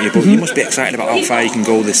grounded, don't you? But you must be excited about how far you can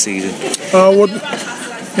go this season.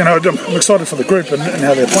 I'm excited for the group and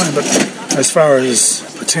how they're playing. But as far as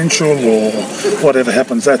potential or whatever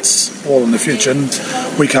happens, that's all in the future. And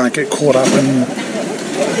we can't get caught up in,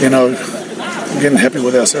 getting happy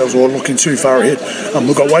with ourselves or looking too far ahead.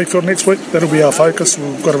 We've got Wakefield next week. That'll be our focus.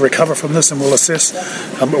 We've got to recover from this and we'll assess.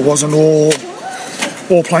 It wasn't all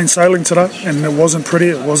plain sailing today, and it wasn't pretty.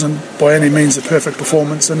 It wasn't by any means a perfect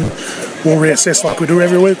performance, and we'll reassess like we do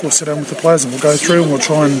every week. We'll sit down with the players and we'll go through and we'll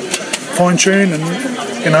try and fine tune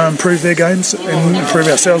and improve their games and improve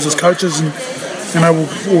ourselves as coaches, and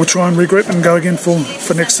we'll try and regroup and go again for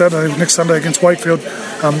next Sunday against Wakefield.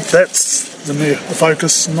 That's the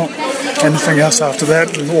focus, not anything else after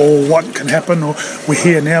that or what can happen. Or we're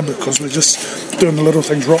here now because we're just doing the little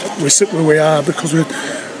things right. We sit where we are because we're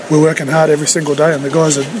working hard every single day, and the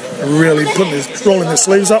guys are really rolling their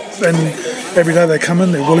sleeves up, and every day they come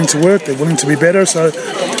in, they're willing to work, they're willing to be better. So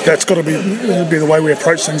that's got to be the way we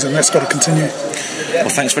approach things, and that's got to continue. Well,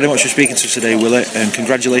 thanks very much for speaking to us today, Willie, and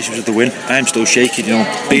congratulations with the win. I'm still shaking,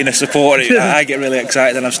 being a supporter, I get really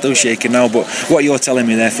excited and I'm still shaking now, but what you're telling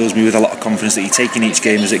me there fills me with a lot of confidence that you're taking each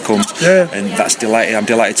game as it comes, and that's delighted. I'm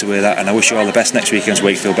delighted to hear that, and I wish you all the best next week against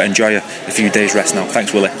Wakefield, but enjoy a few days rest now.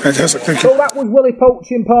 Thanks, Willie. Fantastic, thank you. So that was Willie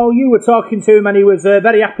Poaching, Paul. You were talking to him and he was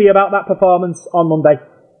very happy about that performance on Monday.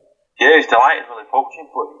 Yeah, he's delighted, Willie Poaching,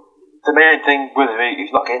 but the main thing with him,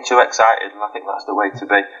 he's not getting too excited, and I think that's the way to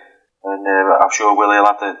be. And I'm sure Willie will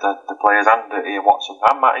have the players and Ian Watson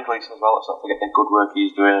and Martin Gleeson as well. Let's not forget the good work he's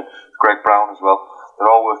doing. Greg Brown as well. They're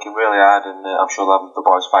all working really hard, and I'm sure they'll have the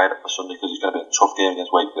boys fired up for Sunday because it's going to be a tough game against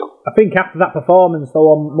Wakefield. I think after that performance though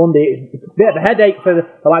on Monday, it's a bit of a headache for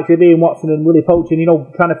the likes of Ian Watson and Willie Poaching.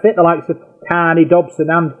 Trying to fit the likes of Carney, Dobson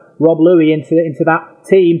and Rob Louis into that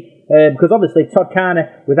team, because obviously Todd Carney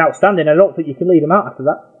was outstanding. I don't think you can leave him out after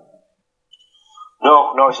that.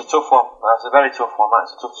 No, it's a tough one. It's a very tough one.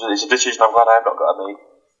 It's a decision I'm glad I've not got to make.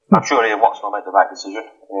 I'm sure Ian Watson will make the right decision.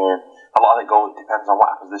 A lot of it depends on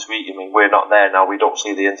what happens this week. We're not there now. We don't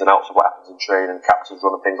see the ins and outs of what happens in training, captains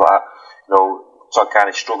run and things like that. Todd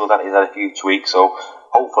kind of struggled and he's had a few tweaks. So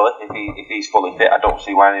hopefully, if he's fully fit, I don't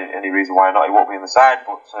see any reason why not. He won't be in the side.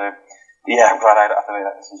 But I'm glad I don't have to make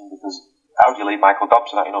that decision, because how do you leave Michael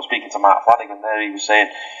Dobson out? Speaking to Mark Flanagan there, he was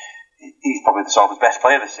saying he's probably the Salford's best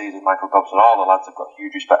player this season, Michael Dobson. All the lads have got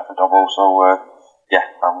huge respect for Dobbo, so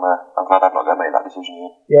I'm glad I've not going to make that decision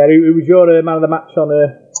yet. Yeah, who was your man of the match on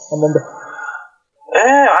Monday?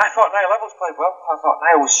 I thought Niall Evans played well. I thought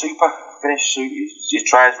Niall was super, finished, he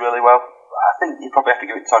tries really well. I think you probably have to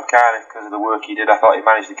give it to Todd Carney because of the work he did. I thought he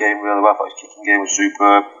managed the game really well. I thought his kicking game was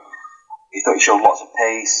superb. He thought he showed lots of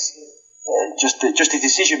pace. Just his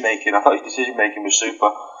decision making. I thought his decision making was super.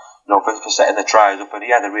 For setting the tries up, and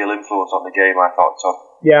he had a real influence on the game, I thought,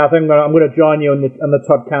 Todd. Yeah, I think I'm going to join you on the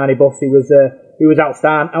Todd Carney bus. He was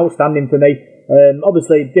outstanding for me.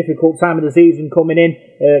 Obviously, difficult time of the season coming in.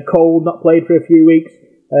 Cold, not played for a few weeks,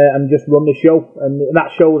 and just run the show, and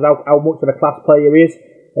that shows how much of a class player he is.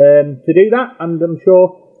 To do that, and I'm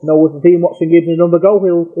sure, with the team Watson gives another go,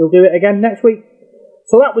 he'll do it again next week.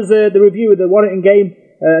 So that was the review of the Warrington game.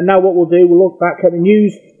 Now what we'll do, we'll look back at the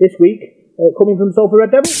news this week, coming from Salford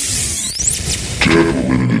Red Devils.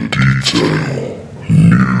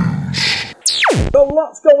 So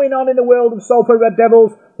lots going on in the world of Salford Red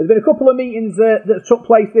Devils. There's been a couple of meetings that took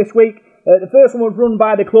place this week. The first one was run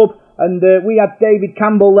by the club, and we had David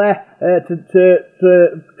Campbell there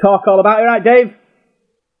to talk all about it. Right, Dave?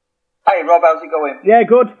 Hey Rob, how's it going? Yeah,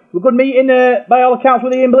 good. A good meeting by all accounts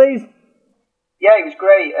with Ian Blease. Yeah, it was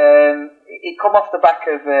great. It come off the back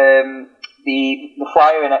of the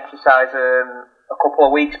flyering exercise a couple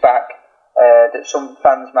of weeks back that some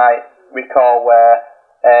fans might recall, where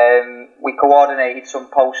we coordinated some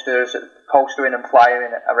postering and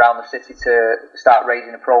flyering around the city to start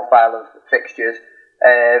raising the profile of fixtures.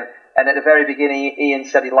 And at the very beginning, Ian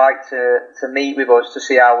said he'd like to meet with us to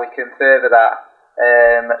see how we can further that.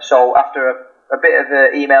 So after a bit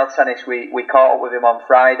of email tennis, we caught up with him on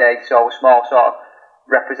Friday. So a small sort of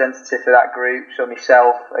representative for that group. So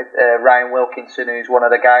myself, Ryan Wilkinson, who's one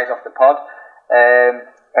of the guys off the pod,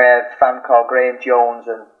 a fan called Graham Jones,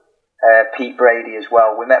 and Pete Brady as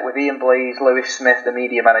well. We met with Ian Blease, Lewis Smith, the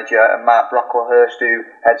media manager, and Mark Brocklehurst, who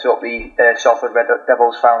heads up the Salford Red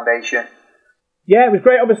Devils Foundation. Yeah, it was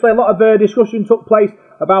great. Obviously, a lot of discussion took place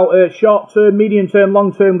about short-term, medium-term,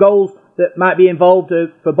 long-term goals that might be involved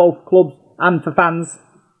for both clubs and for fans.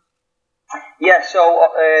 Yeah, so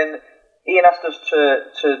Ian asked us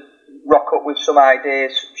to rock up with some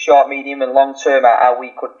ideas, short, medium and long term, how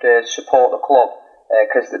we could support the club,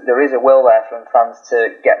 because there is a will there from fans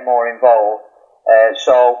to get more involved.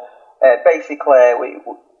 Basically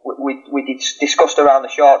we discussed around the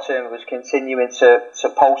short term was continuing to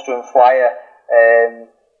poster and flyer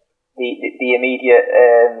the immediate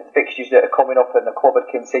fixtures that are coming up, and the club would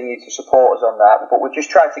continue to support us on that. But we're just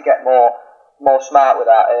trying to get more smart with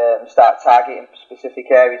that, and start targeting specific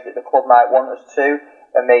areas that the club might want us to,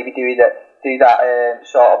 and maybe do that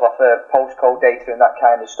sort of off postcode data and that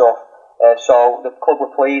kind of stuff. So the club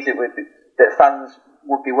were pleased that fans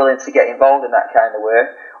would be willing to get involved in that kind of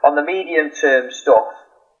work. On the medium term stuff,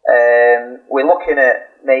 we're looking at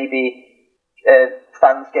maybe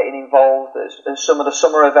fans getting involved at some of the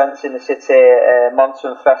summer events in the city,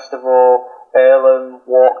 Monton Festival, Earlham,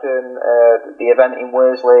 Walkden, the event in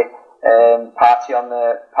Worsley, Party on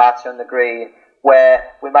the Green,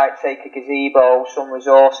 where we might take a gazebo, some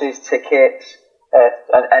resources, tickets,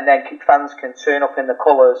 and then fans can turn up in the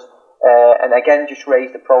colours, and again just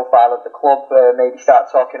raise the profile of the club, maybe start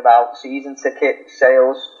talking about season ticket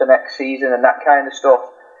sales for next season and that kind of stuff.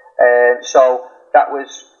 So that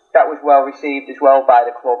was well received as well by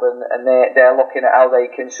the club, and they're looking at how they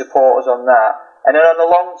can support us on that. And then on the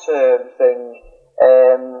long term thing,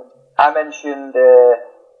 I mentioned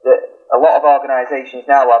that a lot of organisations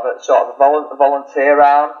now have a sort of a volunteer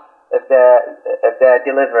arm of their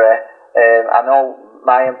delivery. I know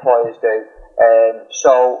my employers do.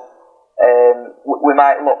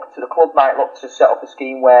 The club might look to set up a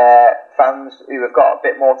scheme where fans who have got a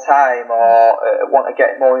bit more time or want to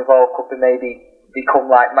get more involved could maybe become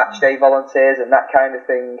like match day volunteers and that kind of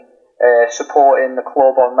thing, supporting the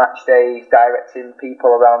club on match days, directing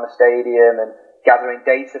people around the stadium and gathering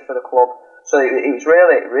data for the club. So it was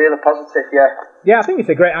really, really positive, yeah. Yeah, I think it's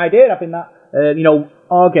a great idea having that,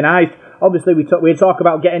 organised. Obviously, we talk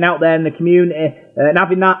about getting out there in the community, and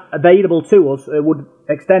having that available to us would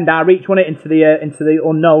extend our reach, wouldn't it, into the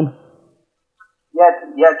unknown.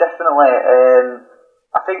 Yeah, definitely.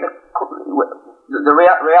 I think the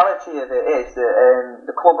reality of it is that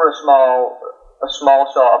the club are a small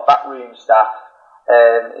sort of backroom staff.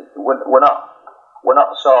 We're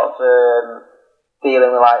not sort of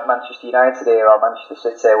dealing with like Manchester United here or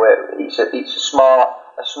Manchester City, where it's a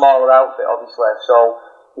smaller outfit, obviously. So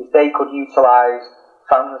if they could utilise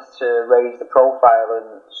fans to raise the profile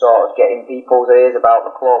and sort of getting people's ears about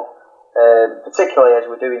the club, particularly as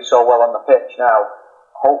we're doing so well on the pitch now,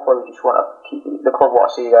 hopefully we just want to keep the club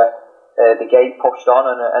want to see the game pushed on,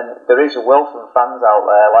 and there is a will from fans out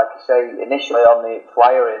there. Like I say, initially on the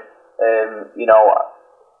flyering,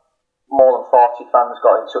 more than 40 fans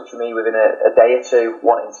got in touch with me within a day or two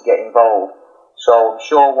wanting to get involved. So I'm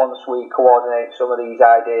sure once we coordinate some of these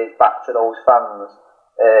ideas back to those fans,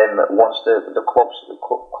 once the club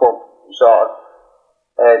sort of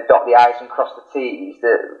dot the I's and cross the T's,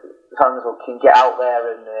 that fans can get out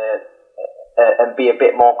there and be a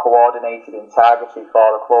bit more coordinated and targeted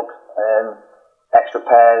for the club. Extra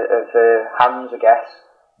pair of hands, I guess.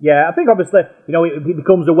 Yeah, I think obviously, it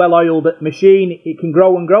becomes a well-oiled machine. It can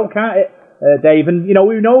grow and grow, can't it, Dave? And,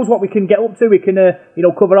 who knows what we can get up to. We can,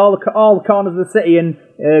 cover all the corners of the city and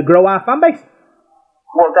grow our fan base.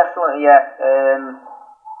 Well, definitely, yeah.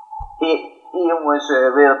 Ian was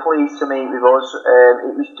really pleased to meet with us.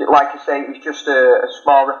 It was, like I say, it was just a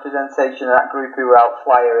small representation of that group who were out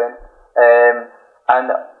flyering. And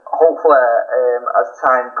hopefully, as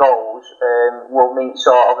time goes, we'll meet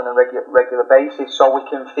sort of on a regular basis, so we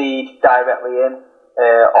can feed directly in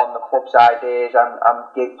on the club's ideas and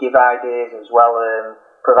give ideas as well,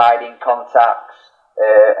 providing contacts,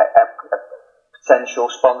 potential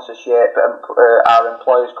sponsorship, our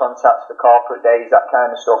employers' contacts for corporate days, that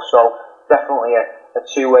kind of stuff. So definitely a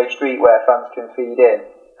two-way street where fans can feed in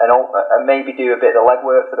and maybe do a bit of the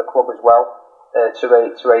legwork for the club as well. To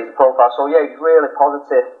raise the profile. So yeah, it's really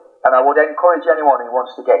positive, and I would encourage anyone who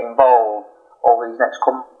wants to get involved over these next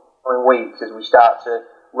coming weeks as we start to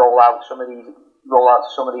roll out some of these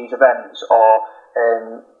events, or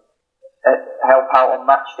help out on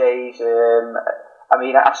match days.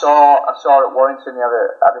 I saw at Warrington they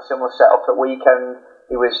had a similar setup at weekend.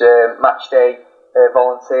 It was match day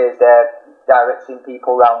volunteers there directing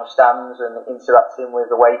people around the stands and interacting with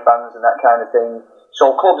away fans and that kind of thing.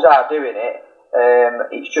 So clubs are doing it.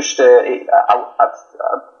 It's just I'd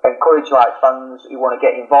encourage like fans who want to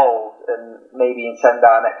get involved and maybe attend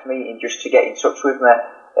our next meeting just to get in touch with me.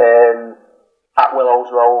 At Willows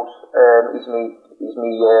Road is me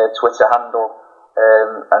Twitter handle,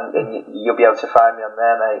 and you'll be able to find me on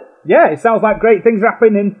there, mate. Yeah, it sounds like great things are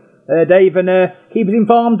happening Dave, and keep us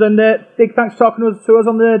informed. And big thanks for talking to us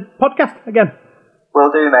on the podcast again.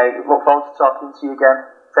 Will do, mate. Look forward to talking to you again.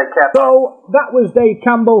 Take care. So that was Dave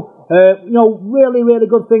Campbell. Really, really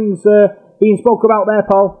good things being spoke about there,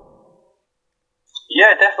 Paul.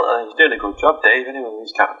 Yeah, definitely. He's doing a good job, Dave. Anyway,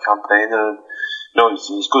 he's campaigning, and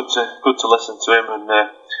it's good to listen to him. And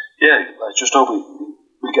let's just hope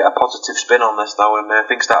we get a positive spin on this now, and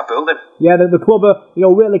things start building. Yeah, the club are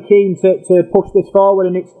really keen to push this forward,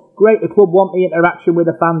 and it's great. The club want the interaction with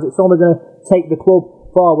the fans. It's only going to take the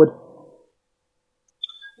club forward.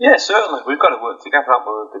 Yeah, certainly. We've got to work together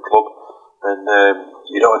with the club, and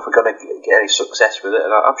if we're going to get any success with it,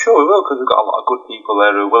 and I'm sure we will, because we've got a lot of good people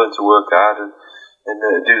there who are willing to work hard and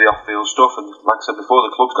do the off-field stuff. And like I said before,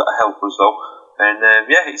 the club's got to help us though. And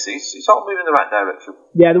it's all moving in the right direction.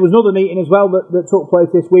 Yeah, there was another meeting as well that took place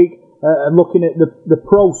this week, and looking at the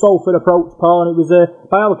pro Salford approach, Paul, and it was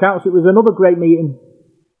by all accounts it was another great meeting.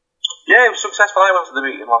 Yeah, it was successful. I went to the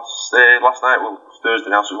meeting last night. Well, Thursday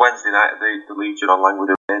now, so Wednesday night at the Legion on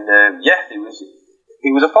Langwood, and it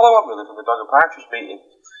was a follow-up really from the Dog and Partridge meeting,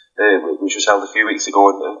 which was held a few weeks ago,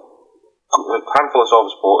 and a handful of Salford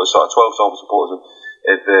supporters, sort of 12 Salford supporters,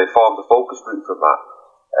 have formed a focus group from that,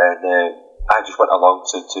 and I just went along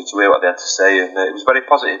to hear what they had to say, and it was a very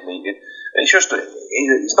positive meeting. And it's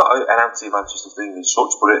not an anti-Manchester thing as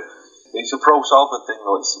such, but it's a pro-Salford thing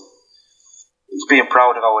though. It's being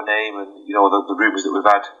proud of our name, and the rumours that we've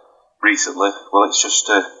had recently. Well, it's just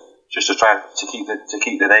to try to keep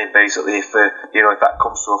the name basically. If that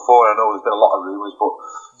comes to a fore, I know there's been a lot of rumours, but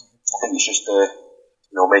I think it's just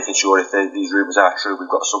making sure if these rumours are true, we've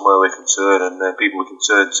got somewhere we can turn and people we can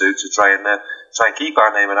turn to try and keep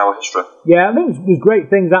our name and our history. Yeah, I think there's great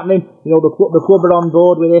things happening. The club are on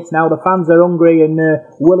board with this now. The fans are hungry and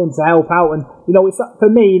willing to help out. And it's for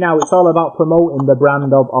me now. It's all about promoting the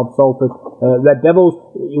brand of Salford Red Devils.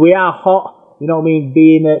 We are hot.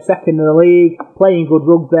 Being second in the league, playing good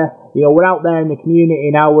rugby. We're out there in the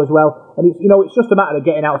community now as well. And it's just a matter of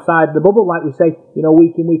getting outside the bubble, like we say.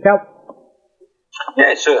 Week in, week out.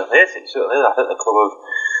 Yeah, it certainly is. I think the club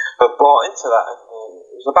have bought into that, and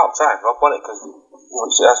it was about time, Rob, wasn't it? Because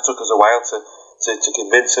it has took us a while to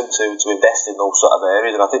convince them to invest in those sort of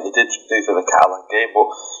areas, and I think they did do for the Catalan game. But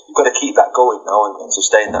you've got to keep that going now and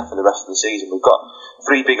sustain that for the rest of the season. We've got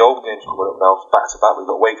 3 big home games coming up now, back to back.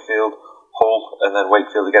 We've got Wakefield, Hull, and then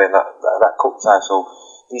Wakefield again in that cup tie. So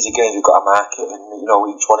these are games we've got to market, and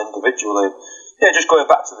each one individually. Yeah, just going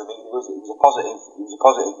back to the meeting, it was a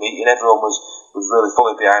positive meeting. Everyone was really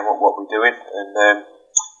fully behind what we're doing, and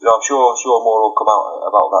I'm sure more will come out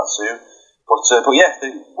about that soon. But yeah,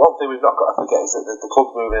 the one thing we've not got to forget is that the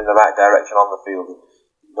club's moving in the right direction on the field.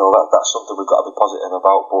 That's something we've got to be positive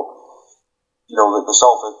about. But the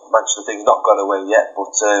Salford Manchester thing's not gone away yet, but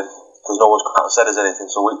because no one's come out and said us anything,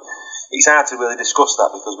 so it's hard to really discuss that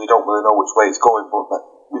because we don't really know which way it's going. But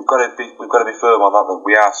we've got to be firm on that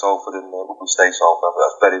we are Salford and we stay Salford.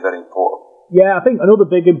 That's very, very important. Yeah, I think another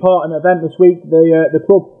big important event this week, the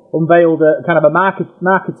club unveiled a kind of a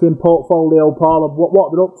marketing portfolio, Paul, of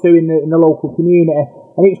what they're up to in the local community,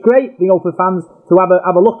 and it's great, for fans to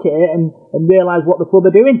have a look at it and realise what the club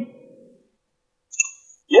are doing.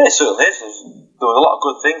 Yeah, it certainly is. There was a lot of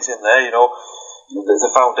good things in there.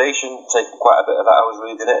 The foundation taking quite a bit of that. I was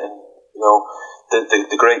reading it, and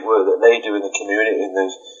the great work that they do in the community and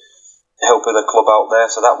the helping the club out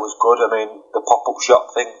there. So that was good. I mean, the pop-up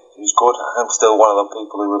shop thing is good. I'm still one of them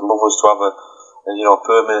people who would love us to have a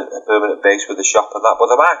permanent base with the shop and that.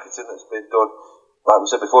 But the marketing that's been done, like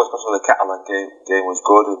we said before, especially the Catalan game was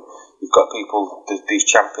good. And you've got people, these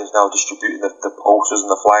champions now distributing the posters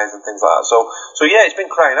and the flyers and things like that. So yeah, it's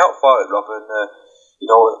been crying out for it, Rob. And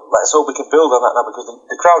let's hope we can build on that now, because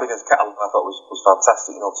the crowd against Catalan I thought was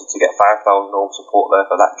fantastic. To get 5,000 home support there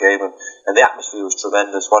for that game, and the atmosphere was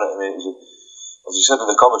tremendous, wasn't it? I mean, it was as you said in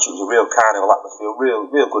the commentary, it was a real carnival atmosphere,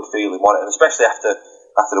 real good feeling, wasn't it? And especially after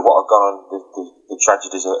what had gone on, the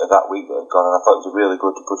tragedies of that week that had gone on, I thought it was a really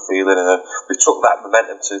good feeling. And we took that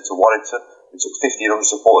momentum to Warrington. We took 1,500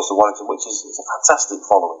 supporters to Warrington, which is a fantastic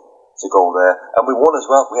following to go there, and we won as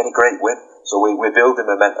well. We had a great win, so we're building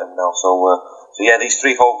momentum now. So yeah, these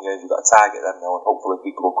 3 home games, we've got to target them now, and hopefully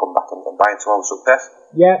people will come back and buy into our success.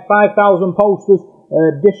 Yeah, 5,000 posters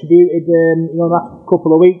distributed in the last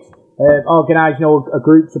couple of weeks. Organised, a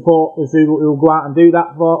group supporters who will go out and do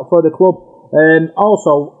that for the club.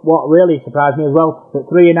 Also, what really surprised me as well, that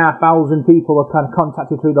 3,500 people were kind of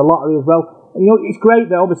contacted through the lottery as well. And, it's great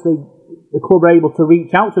that obviously the club are able to reach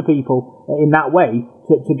out to people in that way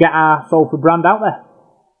to get our Salford brand out there.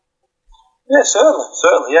 Yeah,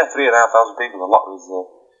 certainly. Yeah, 3,500 people in the lottery is a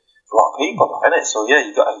lot of people, isn't it? So yeah,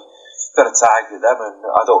 you've got to got to target them, and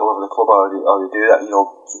I don't know whether the club already do that.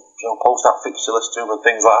 Post out fixture lists to them and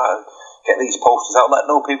things like that, and get these posters out, let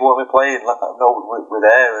know people when we're playing, let them know we're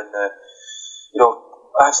there, and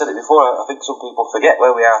I've said it before. I think some people forget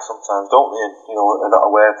where we are sometimes, don't they? And are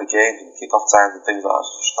not aware of the games and kick-off times and things like that.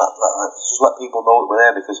 So just let people know that we're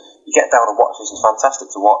there, because you get down and watch this. It's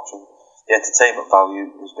fantastic to watch, and the entertainment value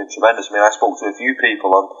has been tremendous. I mean, I spoke to a few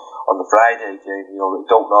people on the Friday game, that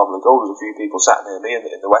don't normally go. There's a few people sat near me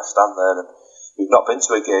in the West Stand there, and we've not been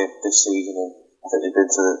to a game this season, and I think they've been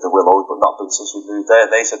to the Willows, but not been since we moved there.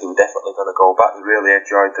 And they said they were definitely going to go back. They really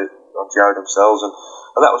enjoyed themselves,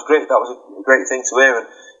 and that was great. That was a great thing to hear, and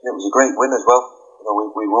it was a great win as well.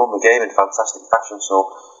 We won the game in fantastic fashion. So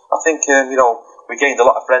I think we gained a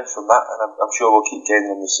lot of friends from that, and I'm sure we'll keep gaining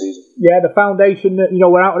them this season. Yeah, the foundation,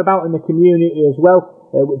 we're out and about in the community as well,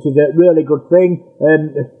 which is a really good thing.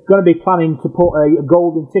 Going to be planning to put a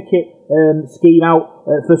golden ticket scheme out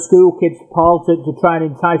for school kids, Paul, to try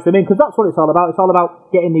and entice them in, because that's what it's all about. It's all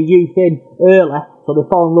about getting the youth in early, so they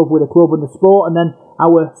fall in love with the club and the sport, and then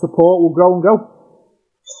our support will grow and grow.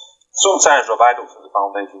 Sometimes, Rob, I don't think the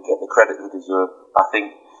foundation get the credit they deserve. I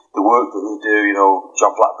think the work that they do,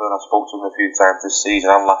 John Blackburn, I spoke to him a few times this season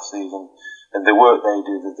and last season, and the work they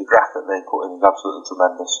do, the graft that they put in is absolutely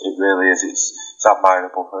tremendous. It really is. It's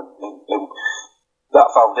admirable, and that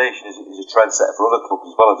foundation is a trendsetter for other clubs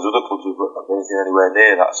as well. There's other clubs who've not done anything anywhere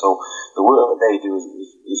near that, so the work that they do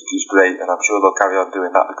is great, and I'm sure they'll carry on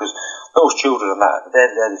doing that, because those children and that,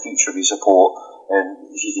 they're the future of your support, and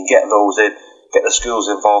if you can get those in, get the schools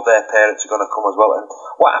involved, their parents are going to come as well. And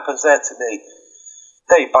what happens there, to me,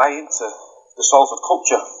 they buy into the Salford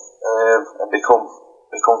culture and become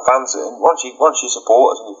fans. And once you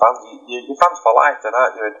supporters and your fans, you're fans for life, then,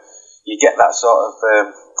 aren't you? And you get that sort of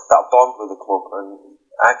that bond with the club. And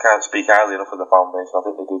I can't speak highly enough of the foundation. I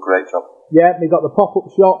think they do a great job. Yeah, they've got the pop-up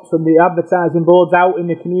shops and the advertising boards out in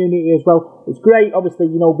the community as well. It's great, obviously,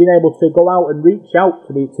 being able to go out and reach out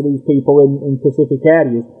to these people in specific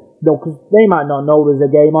areas. Because they might not know there's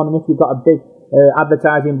a game on, and if you've got a big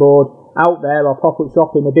advertising board out there or pop-up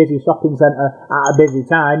shop in a busy shopping centre at a busy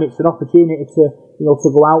time, it's an opportunity to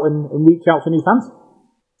go out and reach out to new fans.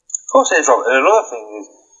 Of course it is, Robert. And another thing is,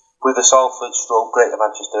 with the Salford / Greater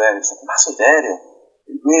Manchester area, it's a massive area.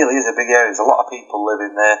 It really is a big area. There's a lot of people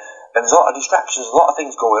living there, and there's a lot of distractions, a lot of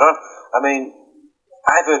things going on. I mean,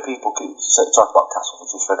 I've heard people talk about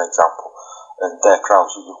Castleford, just for an example, and their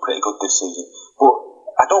crowds have been pretty good this season, but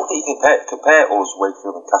I don't think you can compare us,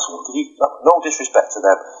 Wakefield and Castleford, because no disrespect to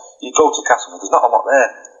them, you go to Castleford, there's not a lot there.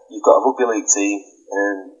 You've got a rugby league team,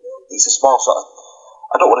 and it's a small sort of,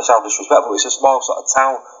 I don't want to sound disrespectful, but it's a small sort of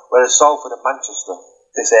town, whereas Salford and Manchester,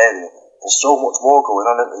 this area, there's so much more going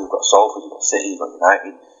on, isn't there? You've got Salford, you've got City, you've got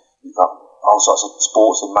United, you've got all sorts of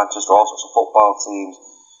sports in Manchester, all sorts of football teams.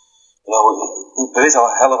 There is a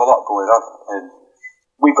hell of a lot going on, and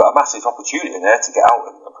we've got a massive opportunity there to get out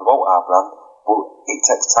and promote our brand. But it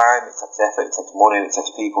takes time, it takes effort, it takes money, and it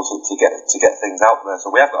takes people to get things out there.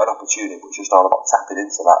 So we have got an opportunity, but it's just all about tapping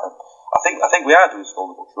into that. And I think we are doing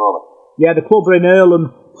slowly but surely. Yeah, the club are in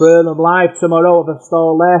Earlham for Earlham Live tomorrow. Have a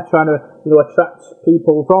stall there, trying to attract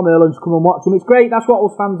people from Earlham to come and watch them. It's great. That's what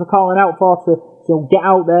us fans are calling out for, to get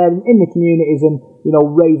out there in the communities and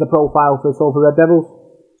raise the profile for Salford Red Devils.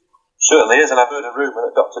 Certainly is, and I've heard a rumour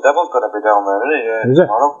that Dr. Devil's going to be down there, isn't he?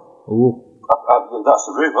 Tomorrow. Ooh. That's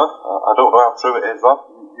the rumour. I don't know how true it is, Rob.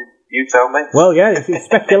 You tell me. Well, yeah,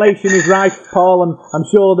 speculation is rife, Paul, and I'm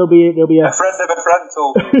sure there'll be a friend of a friend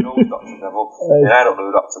told me he knows Dr. Devil. And I don't know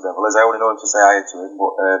who Dr. Devil is. I only know him to say hi to him,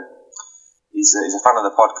 but he's a fan of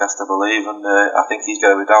the podcast, I believe, and I think he's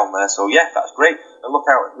going to be down there. So yeah, that's great. And look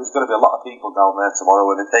out, there's going to be a lot of people down there tomorrow,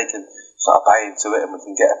 and if they can sort of buy into it and we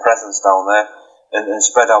can get a presence down there and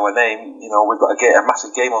spread our name, we've got a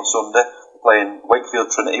massive game on Sunday. Playing Wakefield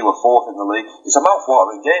Trinity, we're 4th in the league. It's a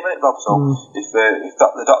mouth-watering game, isn't it, Rob? So if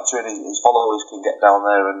the doctor and his followers can get down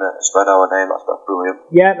there and spread our name, that's brilliant.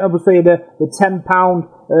 Yeah, obviously the £10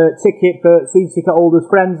 ticket for season ticket holders'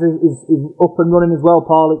 friends is up and running as well,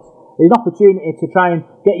 Paul. It's an opportunity to try and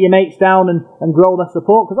get your mates down and grow their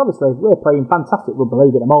support, because obviously we're playing fantastic rugby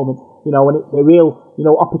league at the moment, and it's a real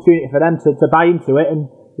opportunity for them to buy into it, and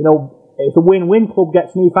it's a win-win. Club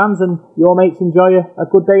gets new fans and your mates enjoy a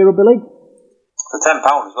good day of rugby league. For £10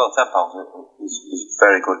 as well, £10 is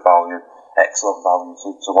very good value, excellent value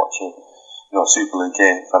to watch a Super League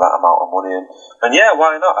game for that amount of money. And yeah,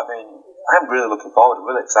 why not? I mean, I'm really looking forward. I'm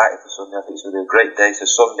really excited for Sunday. I think it's going to be a great day. It's a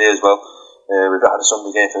Sunday as well. We've not had a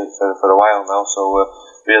Sunday game for a while now, so we're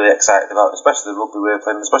really excited about it, especially the rugby we're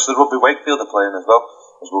playing, especially the rugby Wakefield are playing as well.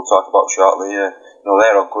 as we'll talk about shortly.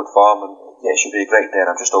 They're on good form, and it should be a great day.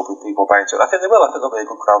 And I'm just hoping people buy into it. I think they will. I think there'll be a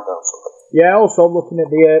good crowd there on Sunday. Yeah, also looking at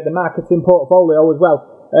the marketing portfolio as well.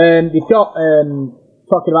 They've got,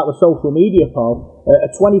 talking about the social media, Paul, a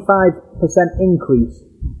 25% increase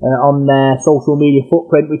on their social media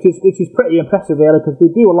footprint, which is pretty impressive, really, because they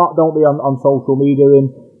do a lot, don't they, on social media,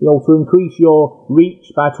 and to increase your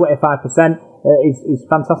reach by 25% is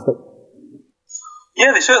fantastic.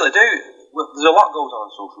 Yeah, they certainly do. There's a lot goes on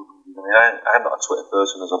social media. I mean, I'm not a Twitter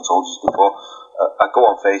person, as I've told you before. I go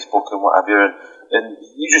on Facebook and what have you, and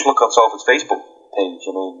you just look on Salford's Facebook page.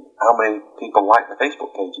 I mean, how many people like the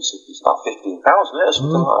Facebook page? It's about 15,000,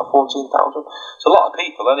 something like that, 14,000. It's a lot of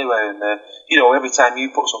people anyway, and every time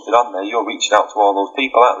you put something on there, you're reaching out to all those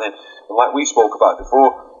people out there. And like we spoke about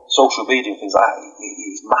before, social media and things like that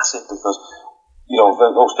is massive, because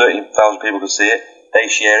those 13,000 people can see it, they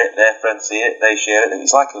share it, their friends see it, they share it, and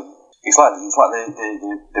it's like the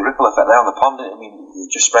ripple effect there on the pond. I mean, it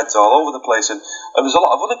just spreads all over the place, and there's a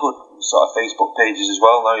lot of other good sort of Facebook pages as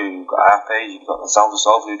well. Now you've got our page, you've got the Sounds of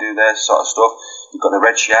Salford who do their sort of stuff. You've got the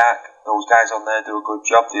Red Shark; those guys on there do a good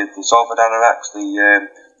job. The Salford Anoraks, the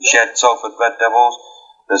Shed Salford Red Devils.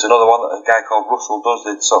 There's another one that a guy called Russell does.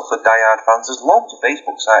 The Salford Diehard Fans. There's loads of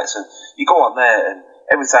Facebook sites, and you go on there and.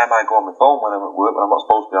 Every time I go on my phone when I'm at work, when I'm not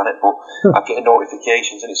supposed to be on it, but I'm getting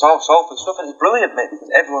notifications, and it's all Salford stuff, and it's brilliant, mate,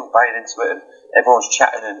 because everyone's buying into it, and everyone's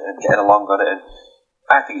chatting and getting along on it, and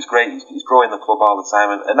I think it's great. He's growing the club all the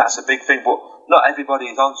time, and that's a big thing, but not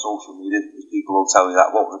everybody is on social media. People will tell you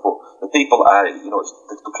that, won't they? But the people that are,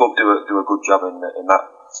 the club do a good job in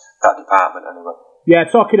that department anyway. Yeah,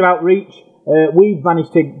 talking about reach, we've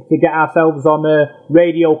managed to get ourselves on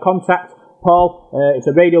Radio Contact, Paul.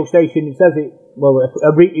 It's a radio station. It says it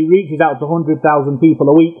reaches out to 100,000 people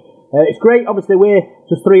a week. It's great. Obviously, we're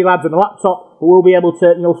just three lads and a laptop, but we'll be able to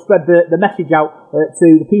spread the message out to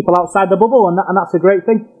the people outside the bubble, and that's a great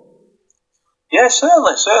thing. Yeah,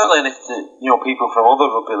 certainly, and if people from other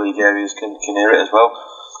rugby league areas can hear it as well,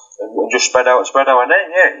 and just spread our name.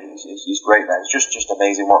 Yeah, it's great. That it's just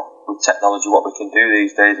amazing with technology what we can do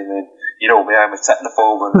these days. I mean, I'm a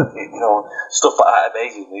technophobe, and stuff like that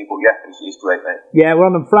amazes me. But yeah, it's great, mate. Yeah, we're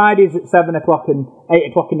on Fridays at 7 o'clock and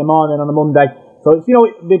 8 o'clock in the morning on a Monday. So it's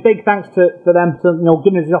the big thanks for them to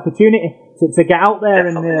giving us the opportunity to get out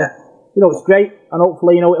there. Definitely, and it's great, and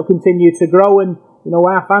hopefully it'll continue to grow, and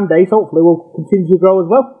our fan base hopefully will continue to grow as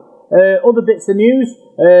well. Other bits of news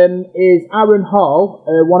is Aaron Hall,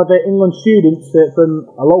 one of the England students from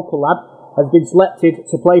a local lad, has been selected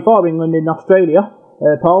to play for England in Australia.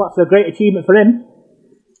 Paul, that's a great achievement for him.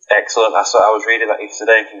 Excellent. I was reading that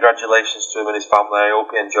yesterday. Congratulations to him and his family. I hope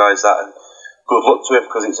he enjoys that, and good luck to him,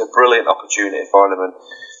 because it's a brilliant opportunity for him. And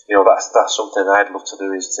that's something I'd love to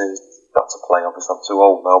do, is to not to play. Obviously, I'm too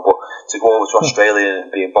old now, but to go over to Australia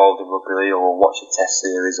and be involved in rugby league, or watch a Test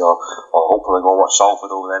series, or hopefully go and watch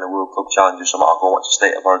Salford over there in a World Club Challenge or something. I'll go watch a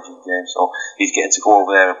State of Origin game. So he's getting to go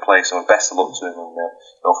over there and play. So best of luck to him,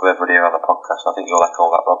 and for everybody here on the podcast. I think you'll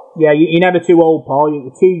echo that, Rob. Yeah, you're never too old, Paul.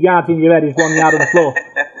 2 yards in your head is 1 yard on the floor.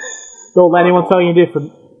 Don't let anyone tell you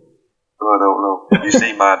different. I don't know. You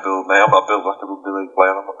see my build, mate. I'm not built like a rugby league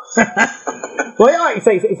player. Well, like you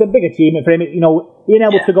say, it's a big achievement for him. Being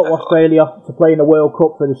able to go to Australia to play in the World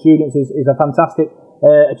Cup for the students is a fantastic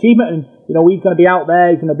achievement. And he's going to be out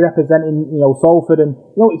there. He's going to be representing Salford, and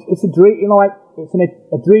it's a dream. It's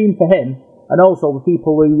a dream for him, and also the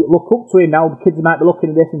people who look up to him now. The kids might be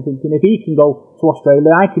looking at this and thinking, if he can go to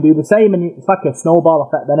Australia, I can do the same. And it's like a snowball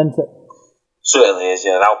effect, then, isn't it? Certainly is,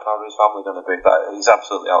 yeah. And how proud of his family going to be. He's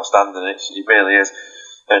absolutely outstanding. He really is.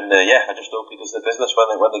 And I just hope he does the business when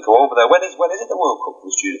they go over there. When is it the World Cup for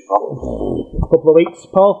the student? A couple of weeks,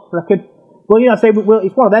 Paul, I reckon. Well, I say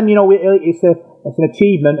it's one of them. It's an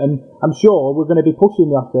achievement, and I'm sure we're going to be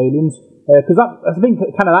pushing the Australians, because I think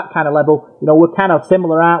that kind of level. We're kind of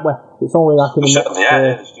similar, aren't we? It's only like in certainly,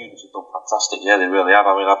 the students have done fantastic. Yeah, they really have.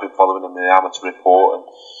 I mean, I've been following them in the amateur report, and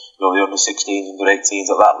the under-16s, under-18s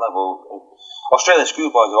at that level. Australian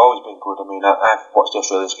schoolboys have always been good. I mean, I've watched the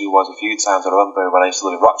Australian schoolboys a few times. I remember when I used to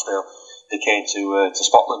live in Rochdale, they came to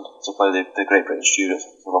Scotland to play the Great Britain students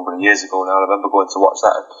a number of years ago now. I remember going to watch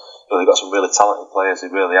that, and they've got some really talented players, they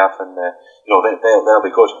really have, and they'll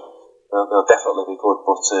be good. They'll definitely be good.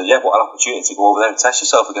 But what an opportunity to go over there and test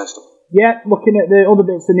yourself against them. Yeah, looking at the other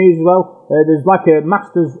bits of news as well, there's like a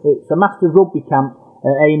Masters rugby camp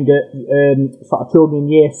aimed at sort of children in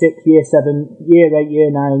Year 6, Year 7, Year 8, Year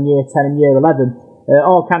 9, Year 10 and Year 11.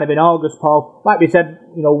 All kind of in August, Paul. Like we said,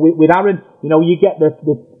 with Aaron, you get the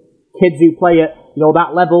kids who play at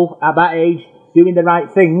that level, at that age, doing the right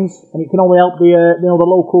things, and it can only help the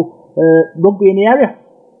local rugby in the area.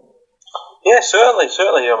 Yeah, certainly.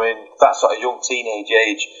 I mean, that sort of young teenage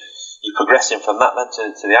age, you're progressing from that then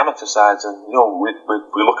to the amateur sides, and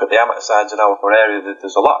we look at the amateur sides in our area.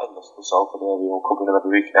 There's a lot in the Salford area. Covering them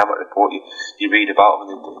every week in the amateur report. You read about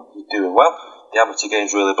them, and they're doing well. The amateur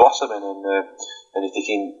game's really blossoming, and if they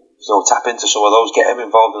can tap into some of those, get them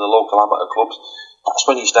involved in the local amateur clubs, that's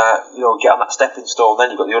when you start get on that stepping stone. Then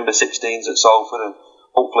you've got the under-16s at Salford, and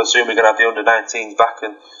hopefully soon we're going to have the under-19s back,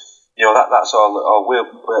 and that's all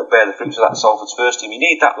we'll bear the fruits of that Salford's first team. You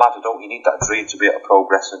need that ladder, don't you? You need that dream to be able to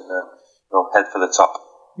progress and head for the top.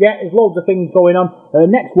 Yeah, there's loads of things going on.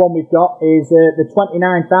 Next one we've got is the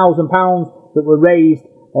 £29,000 that were raised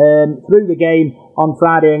through the game on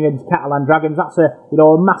Friday against Catalan Dragons. That's a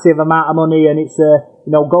massive amount of money, and it's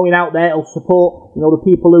going out there to support the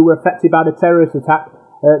people who were affected by the terrorist attack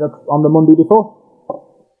on the Monday before.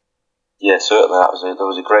 Yeah, certainly that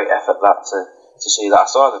was a great effort to see that. I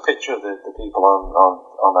saw the picture of the people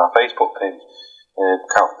on our Facebook page,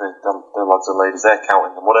 the lads and ladies there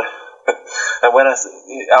counting the money, and when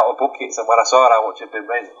out of buckets, and when I saw how much had been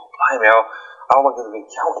raised, blimey, how long have they been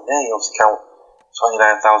counting there? You have to count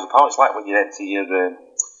 £29,000. It's like when you empty your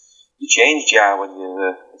change jar when you're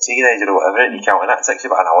a teenager or whatever, and you're counting that. It takes you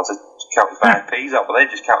about an hour to count your 5p's out, but they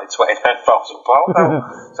just counted £29,000 now.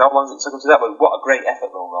 So how long does it take them to do that? But what a great effort,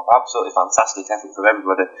 though, Rob. Absolutely fantastic effort from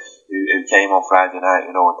everybody who came on Friday night,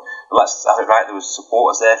 and let's have it right, there was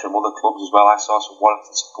supporters there from other clubs as well. I saw some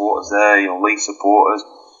Warrington supporters there,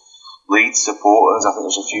 Leeds supporters, I think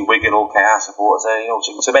there's a few Wigan OKR supporters there,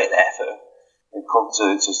 to make the effort and come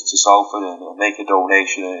to Salford and make a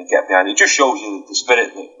donation and get behind it. It just shows you the spirit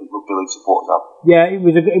that the rugby league supporters have. Yeah, it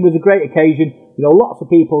was a great occasion. Lots of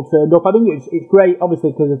people turned up. I think it's great,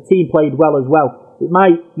 obviously, because the team played well as well. It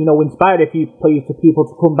might, inspire a few people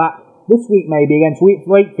to come back this week maybe against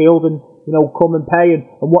Wakefield and come and pay and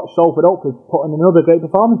watch Salford hopefully put in another great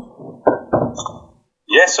performance.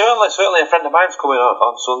 Yeah, certainly. A friend of mine's coming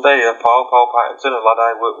on Sunday, Paul Patterson, a lad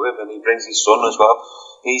I work with, and he brings his son as well.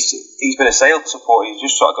 He's been a Sale supporter. He's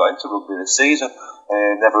just sort of got into rugby this season.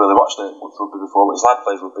 Never really watched much rugby before, but his lad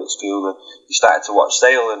plays rugby at school, and he started to watch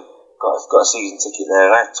Sale and got a season ticket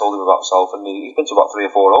there. And I told him about Salford, and he's been to about 3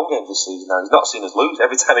 or 4 home games this season now. He's not seen us lose.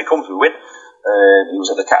 Every time he comes, we win. He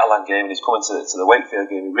was at the Catalan game, and he's coming to the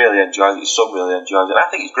Wakefield game. He really enjoys it. His son really enjoys it. And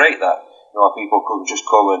I think it's great that people can just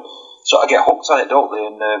come and sort of get hooked on it, don't they?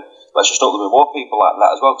 And let's just hope there be more people like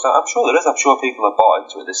that as well, because I'm sure there is. I'm sure people have bought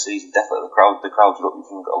into it this season. Definitely, the crowds are up.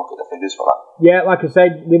 You've got to look at the figures for that. Yeah, like I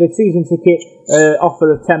said, with a season ticket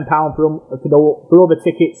offer of £10 for other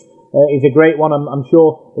tickets is a great one. I'm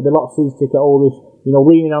sure there'll be lots of season ticket holders,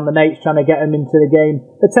 leaning on the mates, trying to get them into the game.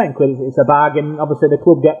 For £10, it's a bargain. Obviously, the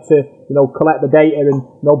club get to collect the data and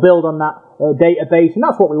build on that database, and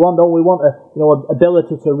that's what we want. Don't we want a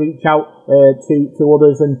ability to reach out to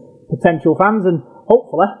others and potential fans, and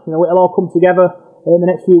hopefully it'll all come together in the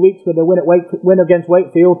next few weeks with a win against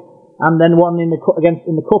Wakefield, and then one in the cup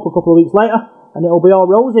a couple of weeks later, and it'll be all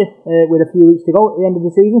rosy with a few weeks to go at the end of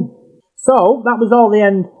the season. So that was all the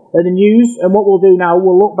end of the news, and what we'll do now,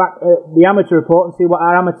 we'll look back at the amateur report and see what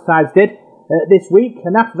our amateur sides did this week,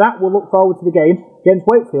 and after that we'll look forward to the game against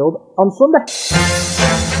Wakefield on Sunday.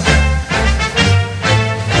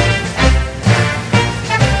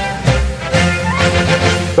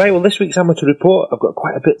 Right, well, this week's amateur report, I've got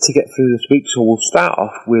quite a bit to get through this week, so we'll start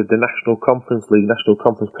off with the National Conference League, National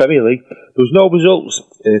Conference Premier League. There was no results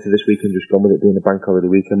for this weekend, just gone with it being a bank holiday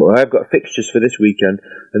weekend, but I've got fixtures for this weekend,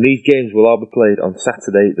 and these games will all be played on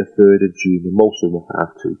Saturday, the 3rd of June, and most of them will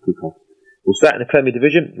have 2 kick-off. We'll start in the Premier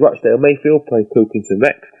Division. Rochdale Mayfield play Pilkington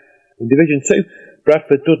Rex. In Division 2,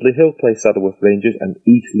 Bradford Dudley Hill play Saddleworth Rangers, and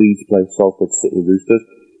East Leeds play Salford City Roosters.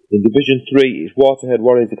 In Division 3, it's Waterhead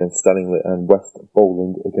Warriors against Stanley and West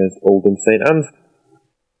Bowling against Oldham St Anne's.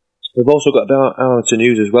 We've also got amateur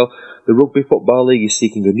news as well. The Rugby Football League is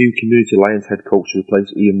seeking a new Community Lions head coach to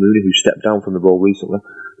replace Ian Rooney, who stepped down from the role recently.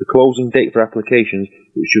 The closing date for applications,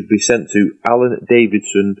 which should be sent to Alan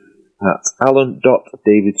Davidson at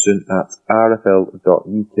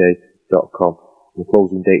alan.davidson@rfl.uk.com. The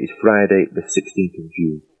closing date is Friday, the 16th of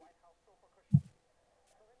June.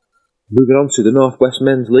 Moving on to the North West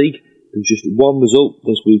Men's League, there's just one result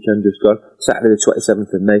this weekend just gone. Saturday the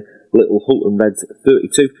 27th of May, Little Hulton Reds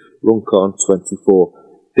 32, Runcorn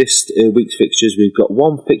 24. This week's fixtures, we've got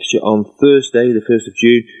one fixture on Thursday, the 1st of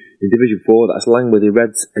June, in Division 4, that's Langworthy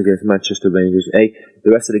Reds against Manchester Rangers A.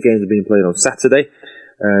 The rest of the games are being played on Saturday.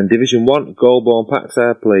 And Division 1, Goulburn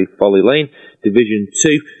Packside play Folly Lane. Division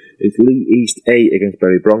 2, It's Leigh East A against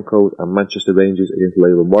Bury Broncos and Manchester Rangers against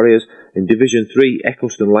Leyland Warriors. In Division 3,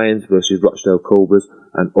 Eccleston Lions versus Rochdale Cobras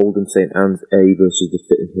and Oldham St Anne's A versus the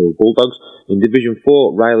Fitton Hill Bulldogs. In Division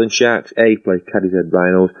 4, Ryland Sharks A play Cadishead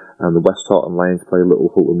Rhinos and the West Horton Lions play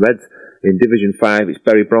Little Hulton Reds. In Division 5, it's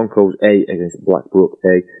Bury Broncos A against Blackbrook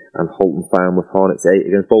A and Holton Farnworth Hornets A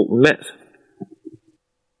against Bolton Mets.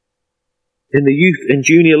 In the youth and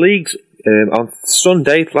junior leagues, on last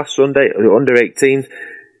Sunday, the under-18s,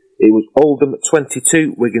 it was Oldham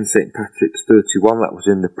 22, Wigan St Patrick's 31. That was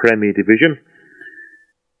in the Premier Division.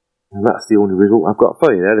 And that's the only result I've got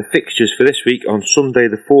for you there. The fixtures for this week on Sunday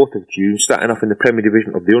the 4th of June, starting off in the Premier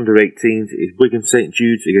Division of the under-18s, is Wigan St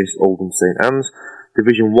Jude's against Oldham St Anne's.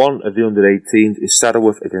 Division 1 of the under-18s is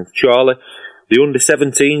Saddleworth against Charlie. The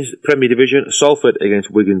under-17s, Premier Division, Salford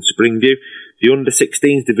against Wigan Springview. The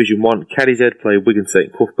under-16s, Division 1, Cadishead play Wigan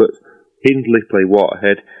St Cuthberts. Hindley play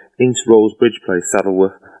Waterhead. Ince Rosebridge play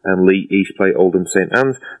Saddleworth. And Leigh East play Oldham St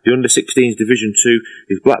Anne's. The under-16s Division 2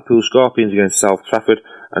 is Blackpool Scorpions against South Trafford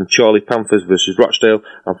and Chorley Panthers versus Rochdale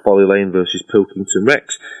and Folly Lane versus Pilkington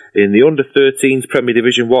Rex. In the under-13s Premier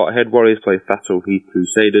Division, Waterhead Warriors play Thatto Heath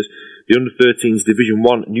Crusaders. The under-13s Division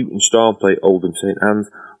 1 Newton Storm play Oldham St Anne's.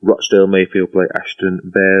 Rochdale Mayfield play Ashton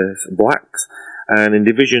Bears Blacks. And in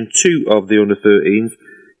Division 2 of the under-13s,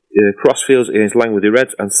 Crossfields against Langworthy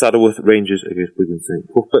Reds and Saddleworth Rangers against Wigan St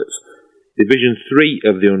Cuthberts. Division 3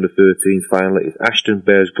 of the under-13s finally is Ashton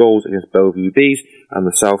Bears Goals against Bellevue Bees and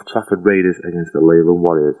the South Trafford Raiders against the Leyland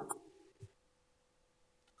Warriors.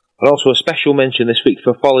 And also a special mention this week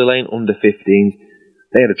for Folly Lane under-15s.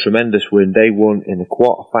 They had a tremendous win. They won in the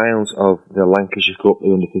quarter-finals of the Lancashire Cup,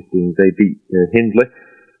 the under-15s. They beat Hindley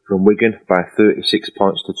from Wigan by 36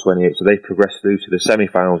 points to 28. So they've progressed through to the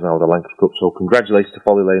semi-finals now of the Lancashire Cup. So congratulations to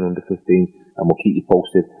Folly Lane under-15s and we'll keep you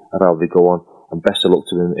posted of how they go on. And best of luck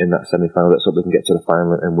to them in that semi-final. Let's hope they can get to the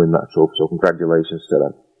final and win that trophy. So congratulations to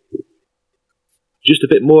them. Just a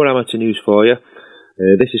bit more amateur news for you.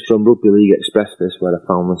 This is from Rugby League Express, where I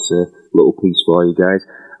found this little piece for you guys.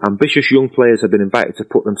 Ambitious young players have been invited to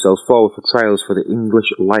put themselves forward for trials for the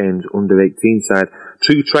English Lions under-18 side.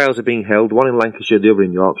 2 trials are being held, one in Lancashire, the other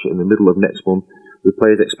in Yorkshire, in the middle of next month, with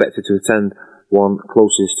players expected to attend one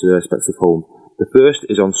closest to their respective home. The first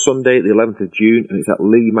is on Sunday, the 11th of June, and it's at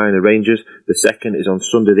Lee Minor Rangers. The second is on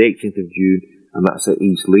Sunday, the 18th of June, and that's at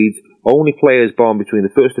East Leeds. Only players born between the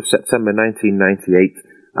 1st of September 1998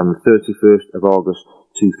 and the 31st of August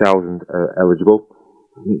 2000 are eligible.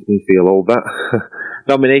 That makes me feel old, that.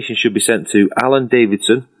 Nominations should be sent to Alan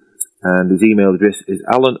Davidson, and his email address is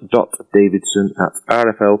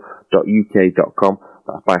alan.davidson@rfl.uk.com.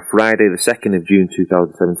 That's by Friday the 2nd of June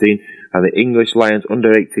 2017, and the English Lions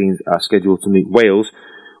under-18s are scheduled to meet Wales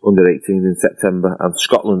under-18s in September and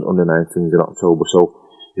Scotland under-19s in October. So,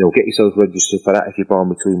 get yourselves registered for that if you're born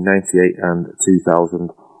between 98 and 2000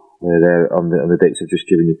 there on the dates I've just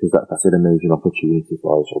given you, because that's an amazing opportunity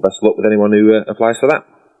for you. So best of luck with anyone who applies for that.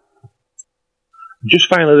 Just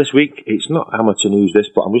finally this week, it's not amateur news this,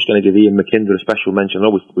 but I'm just going to give Ian McKinder a special mention. I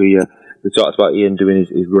know we talked about Ian doing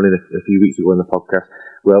his running a few weeks ago in the podcast.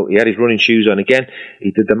 Well, he had his running shoes on again.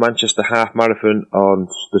 He did the Manchester Half Marathon on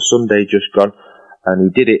the Sunday just gone, and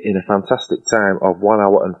he did it in a fantastic time of 1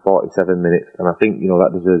 hour and 47 minutes. And I think,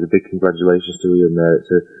 that deserves a big congratulations to Ian there.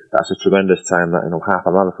 That's a tremendous time, that, half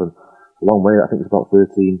a marathon. A long way, I think it's about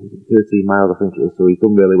 13 miles, I think it is. So he's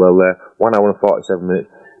done really well there. 1 hour and 47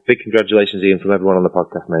 minutes. Big congratulations, Ian, from everyone on the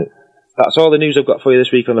podcast, mate. That's all the news I've got for you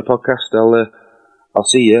this week on the podcast. I'll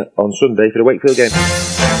see you on Sunday for the Wakefield game.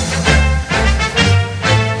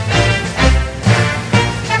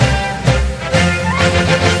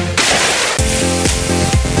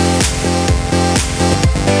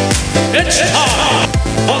 It's time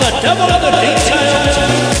for the Devil of the Details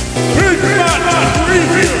Big Match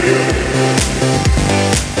Review.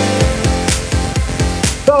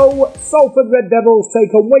 So, Salford Red Devils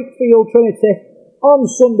take on Wakefield Trinity on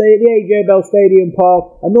Sunday at the AJ Bell Stadium,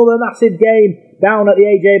 Paul. Another massive game down at the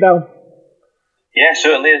AJ Bell. Yeah,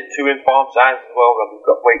 certainly 2 informed sides as well. We've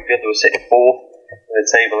got Wakefield, who were sitting 4th in the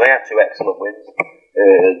table. They had 2 excellent wins.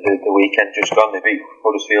 The weekend just gone, they beat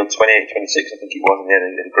Huddersfield 28-26, I think it was, and they had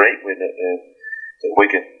a great win at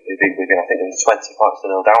Wigan. They beat Wigan, I think it was 20 points to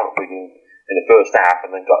 0 down at Wigan in the first half,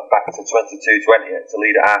 and then got back to 22-20 to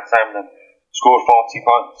lead at half time, and then scored 40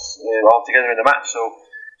 points altogether in the match.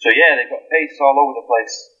 So yeah, they've got pace all over the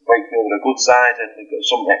place. Wakefield are a good side, and they've got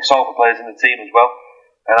some ex-Salford players in the team as well.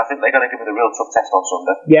 And I think they're going to give it a real tough test on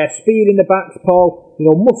Sunday. Yeah, speed in the backs, Paul.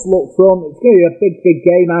 Muscle up front. It's going to be a big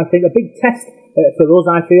game, I think. A big test for us,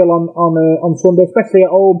 I feel, on Sunday, especially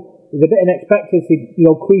at home. there's a bit of an expectancy,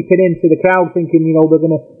 creeping into the crowd, thinking, they're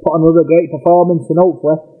going to put on another great performance, and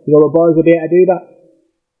hopefully, the boys will be able to do that.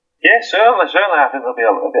 Yeah, certainly. I think there'll be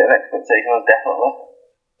a bit of expectation, definitely.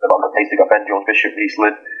 They've got the pace, they've got Ben Jones, Bishop,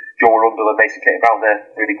 Eastland, Joe Arundel, and basically getting around there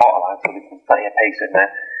really borderline, so there's plenty of pace in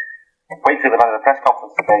there. Wakefield have had a press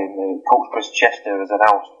conference today, and Coach Chris Chester has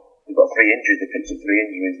announced they've got 3 injuries. They picked up 3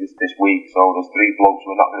 injuries this week, so there's 3 blokes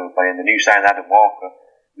who are not going to be playing. The new signed Adam Walker,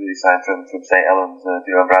 newly signed from St Helens. Do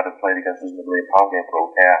you remember Adam played against us in the £1 million game for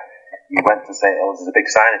OKR? He went to St Helens as a big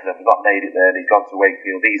signing for them. He's not made it there, and he's gone to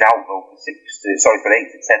Wakefield. He's out though for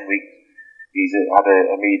 8 to 10 weeks. He's had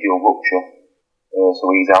a medial rupture, so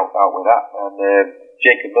he's out with that. And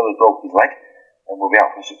Jacob Miller broke his leg and will be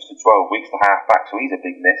out for 6 to 12 weeks, the half back, so he's a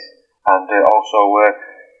big miss. And also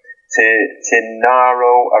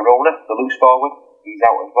Tinaro Arona, the loose forward, he's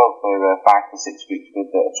out as well for 5 to 6 weeks with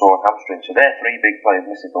a torn hamstring. So they're 3 big players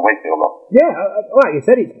missing for Wakefield. Yeah, like you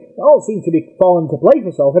said, it all seems to be falling to play for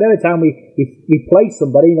Salford. Every time we play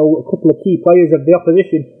somebody, a couple of key players of the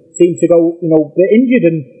opposition seem to go, get injured,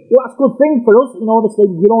 and that's a good thing for us. Obviously,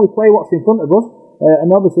 you can only play what's in front of us, and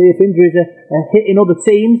obviously if injuries are hitting other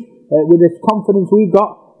teams with the confidence we've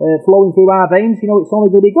got flowing through our veins, it's only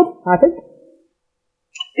really good, I think.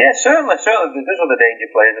 Yeah, certainly. There's other danger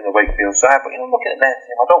players in the Wakefield side, but looking at their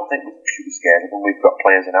team, I don't think we should be scared of them. We've got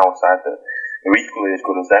players in our side that are equally as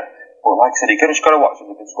good as them. But like I said, you've just got to watch them.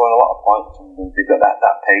 They've been scoring a lot of points, and they've got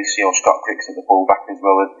that pace. Scott Cricks at the full-back as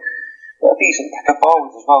well, and a decent pack of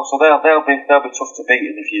forwards as well. So they'll be tough to beat.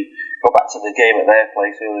 And if you go back to the game at their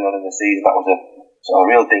place earlier on in the season, that was a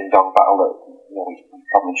real ding-dong battle that we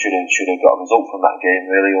probably should have got a result from that game,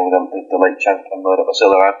 really, over the late champion Murdoch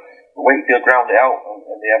Basilla had. But Wakefield ground it out,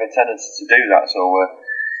 and they have a tendency to do that. So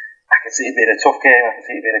I can see it being a tough game. I can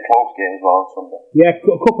see it being a close game as well on Sunday. Yeah,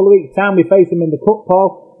 a couple of weeks' time we face them in the Cup,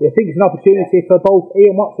 Paul. I think it's an opportunity for both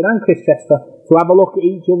Ian Watson and Chris Chester to have a look at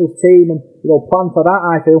each other's team and plan for that,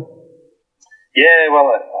 I feel. Yeah, well,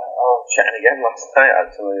 I was chatting again last night,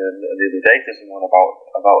 actually, and the other day to someone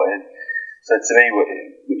about it. Said to me,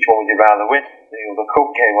 which one would you rather win? The Cup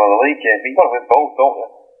game or the League game? You've got to win both, don't you?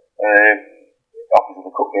 Obviously,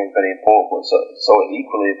 the Cup game is very important, but so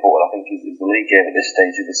equally important, I think, is the League game at this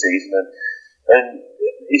stage of the season. And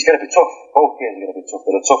it's going to be tough. Both games are going to be tough.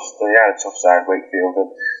 They are a tough side, Wakefield, and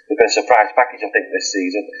they've been a surprise package, I think, this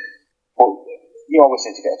season. But you always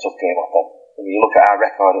seem to get a tough game off them. When you look at our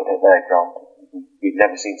record at their ground, we've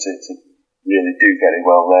never seemed to really do very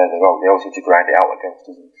well there. They always seem to grind it out against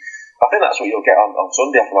us. I think that's what you'll get on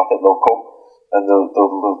Sunday. I think they'll come and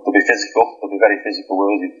they'll be physical. They'll be very physical.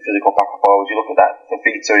 Physical back and forwards. You look at that.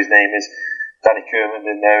 Fafita, his name is Danny Kerman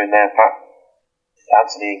in there. Pat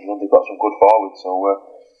Anthony England. They've got some good forwards. So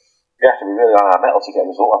you have to be really on our mettle to get a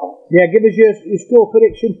result, I think. Yeah, give us your score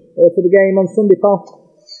prediction for the game on Sunday, pal.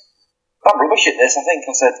 I'm rubbish at this. I think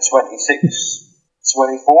I said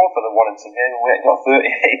 26-24 for the Warrington game, and we got 38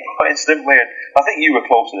 points, didn't we? And I think you were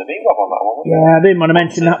closer than me, Rob, on that one, wasn't you? Yeah, I didn't want to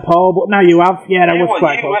mention that, Paul, but now you have. Yeah, that was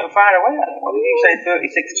quite close. You weren't far away. What did you say,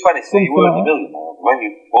 36-20? So you weren't a million now. When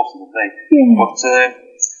you closer than me. Yeah. But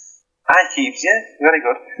I keep, very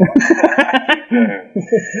good.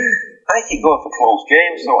 I keep going for close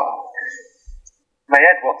games, so my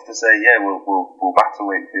head wants to say, we'll battle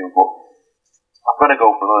Wakefield, but I'm going to go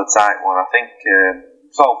for another tight one. I think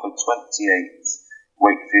Salford 28,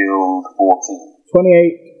 Wakefield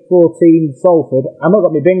 14. 28-14 Salford. I've not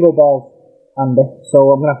got my bingo balls, Andy, so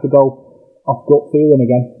I'm going to have to go off gut feeling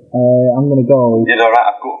again. I'm going to go... You did alright,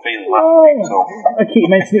 I've gut feeling last week, so... I keep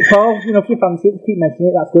mentioning it, Paul. If you fancy it, keep mentioning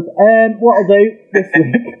it, that's good. What I'll do this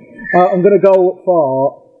week, I'm going to go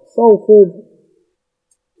for Salford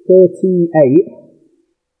 38,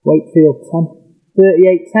 Wakefield 10.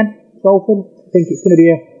 38-10, Salford. I think it's going to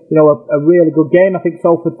be a really good game. I think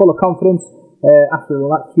Salford full of confidence after the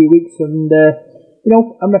last few weeks, and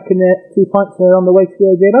I reckon 2 points are on the way to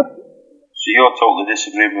the AJ. So you're totally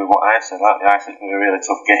disagreeing with what I said, aren't you? I said it's going to be a really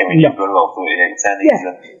tough game, and you've got about 38-10.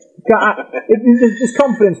 There's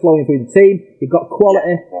confidence flowing through the team. You've got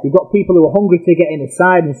quality. You've got people who are hungry to get in the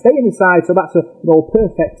side and stay in the side. So that's a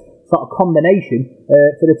perfect sort of combination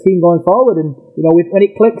for the team going forward. And when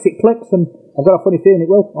it clicks, and I've got a funny feeling it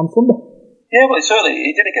will on Sunday. Yeah, well, it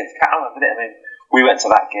did against Catalan, didn't it? I mean, we went to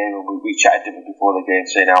that game and we chatted before the game,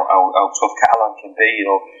 saying how tough Catalan can be.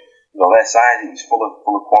 Their side is full of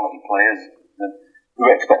quality players. And we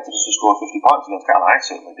were expected us to score 50 points against Catalan. I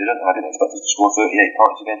certainly didn't. I didn't expect us to score 38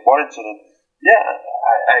 points against Warrington. And yeah,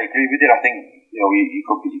 I agree with you. I think you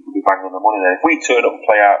could be banging on the money there. If we turn up and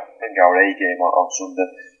bring our A game on Sunday,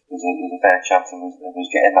 there's a fair chance of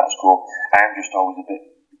us getting that score. I'm just always a bit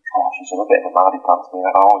cautious. I'm a bit of a mardy pants,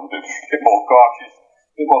 man. I'm always a bit more cautious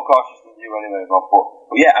bit more cautious than you anyway, Rob.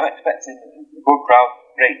 But yeah, I'm expecting a good crowd,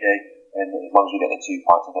 great day, and as long as we get the 2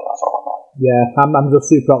 points, I think that's all that matters. Yeah, I'm just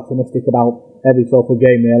super optimistic about every sort of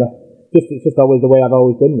game, really. It's just always the way I've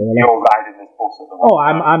always been, really. You're riding this bus at the moment. Oh,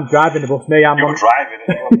 I'm driving the bus, me. You're driving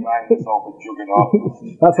it, you're driving this over juggernaut.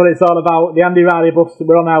 That's what it's all about. The Andy Riley bus,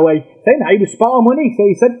 we're on our way. Saying that, he was spot on, wasn't he? So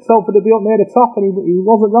he said Salford would be up near the top, and he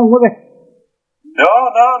wasn't wrong, was he? No,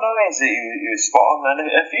 he was spot on.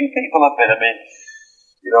 And a few people have been, I mean,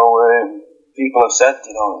 people have said,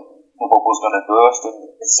 the bubble's going to burst,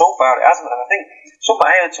 and so far it hasn't. And I think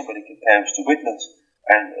I heard somebody compare us to Widnes,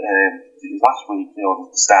 and it was last week, the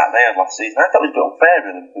start they had last season. I thought it was a bit unfair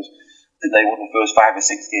in them because they won the first 5 or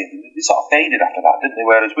 6 games, and they sort of faded after that, didn't they?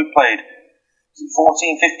 Whereas we played 14,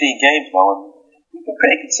 15 games now, and we've been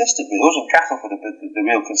pretty consistent with us, and Castleford have been the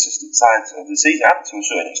real consistent sides of the season, and to a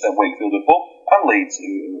certain extent Wakefield and Hull, and Leeds who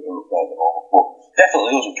are up there at the moment. But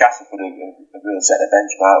definitely us and Castleford have really set a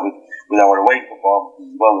benchmark with our away performance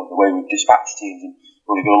as well, and the way we've dispatched teams, and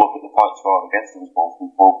when we go look at the points scored against them,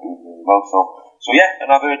 we've both doing really well. So yeah, and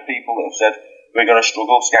I've heard people that have said we're going to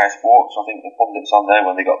struggle. Sky Sports, I think the pundits on there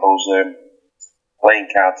when they got those playing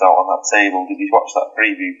cards out on that table. Did you watch that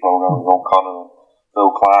preview programme with O'Connor and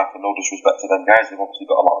Phil Clark? And no disrespect to them guys, they've obviously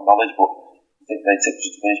got a lot of knowledge, but I think they tipped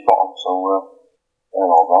us to finish bottom, so they're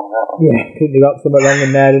all wrong there. Yeah, I think they got something wrong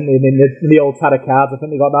in there, didn't they? In the old Tadder cards, I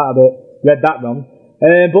think they got that a bit, read that wrong.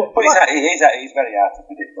 But it's very hard to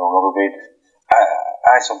predict, though, Rob. I mean,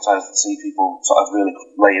 I sometimes see people sort of really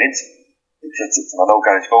laying into critics, and I know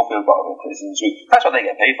Gary Schofield got a bit of criticism. That's what they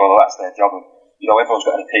get paid for, though. That's their job. And, everyone's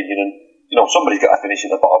got an opinion, and somebody's got to finish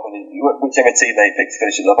at the bottom, and whichever team they pick to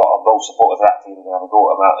finish at the bottom, those supporters of that team are going to have a go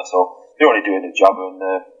at them, aren't they? So they're only doing the job, and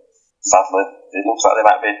sadly, it looks like they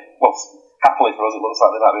might be, happily for us, it looks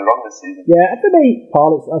like they might be wrong this season. Yeah, for me,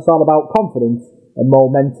 Paul, it's all about confidence and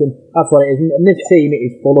momentum. That's what it is, and this team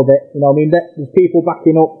is full of it. There's people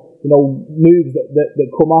backing up, moves that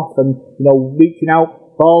come off, and reaching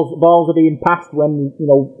out. Balls are being passed when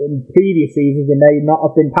in previous seasons they may not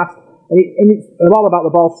have been passed, and it's all about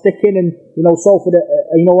the ball sticking, and Salford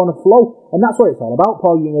on a flow, and that's what it's all about,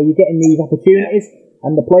 Paul. You're getting these opportunities,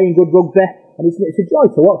 and they're playing good rugby, and it's a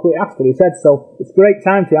joy to watch. It has to be said. So it's a great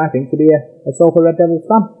time to be a Salford Red Devils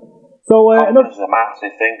fan. So confidence is a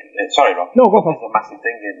massive thing. Sorry, Rob. No, go on. It's a massive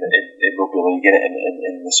thing in rugby league,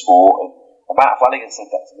 in the sport. And Matt Flanagan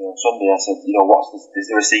said that to me on Sunday. I said, is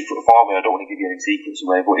there a secret formula? I don't want to give you any secrets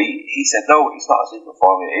away, but he said, no, it's not a secret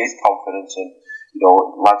formula. It is confidence, and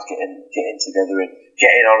lads getting together and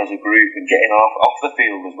getting on as a group and getting off the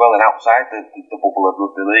field as well and outside the bubble of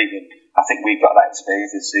rugby league. And I think we've got that in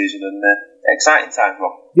spades this season, and exciting times,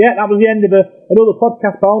 Rob. Yeah, that was the end of another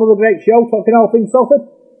podcast, Paul. Another great show talking all things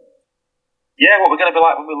Salford. Yeah, what we're going to be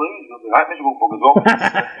like when we lose. We'll be like miserable buggers, won't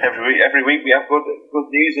we? Every week we have good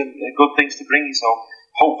news and good things to bring you, so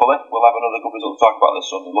hopefully we'll have another good result to talk about this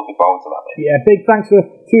Sunday. Looking forward to that, mate. Yeah, big thanks for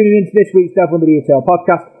tuning in to this week's Devil in the Detail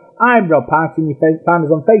podcast. I'm Rob Parkin. You can find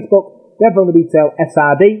us on Facebook, Devil in the Detail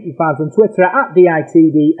SRD. You can find us on Twitter at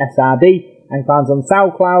DITDSRD, and you can find us on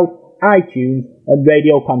SoundCloud, iTunes, and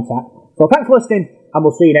Radio Contact. So thanks for listening, and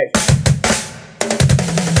we'll see you next week.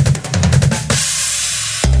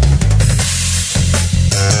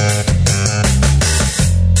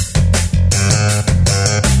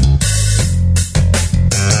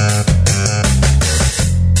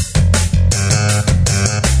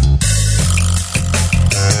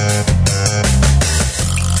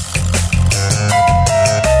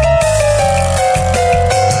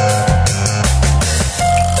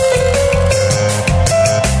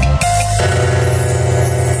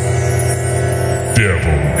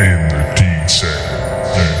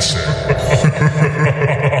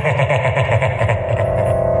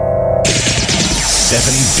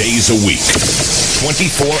 A week,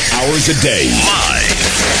 24 hours a day.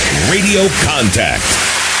 Live Radio Contact.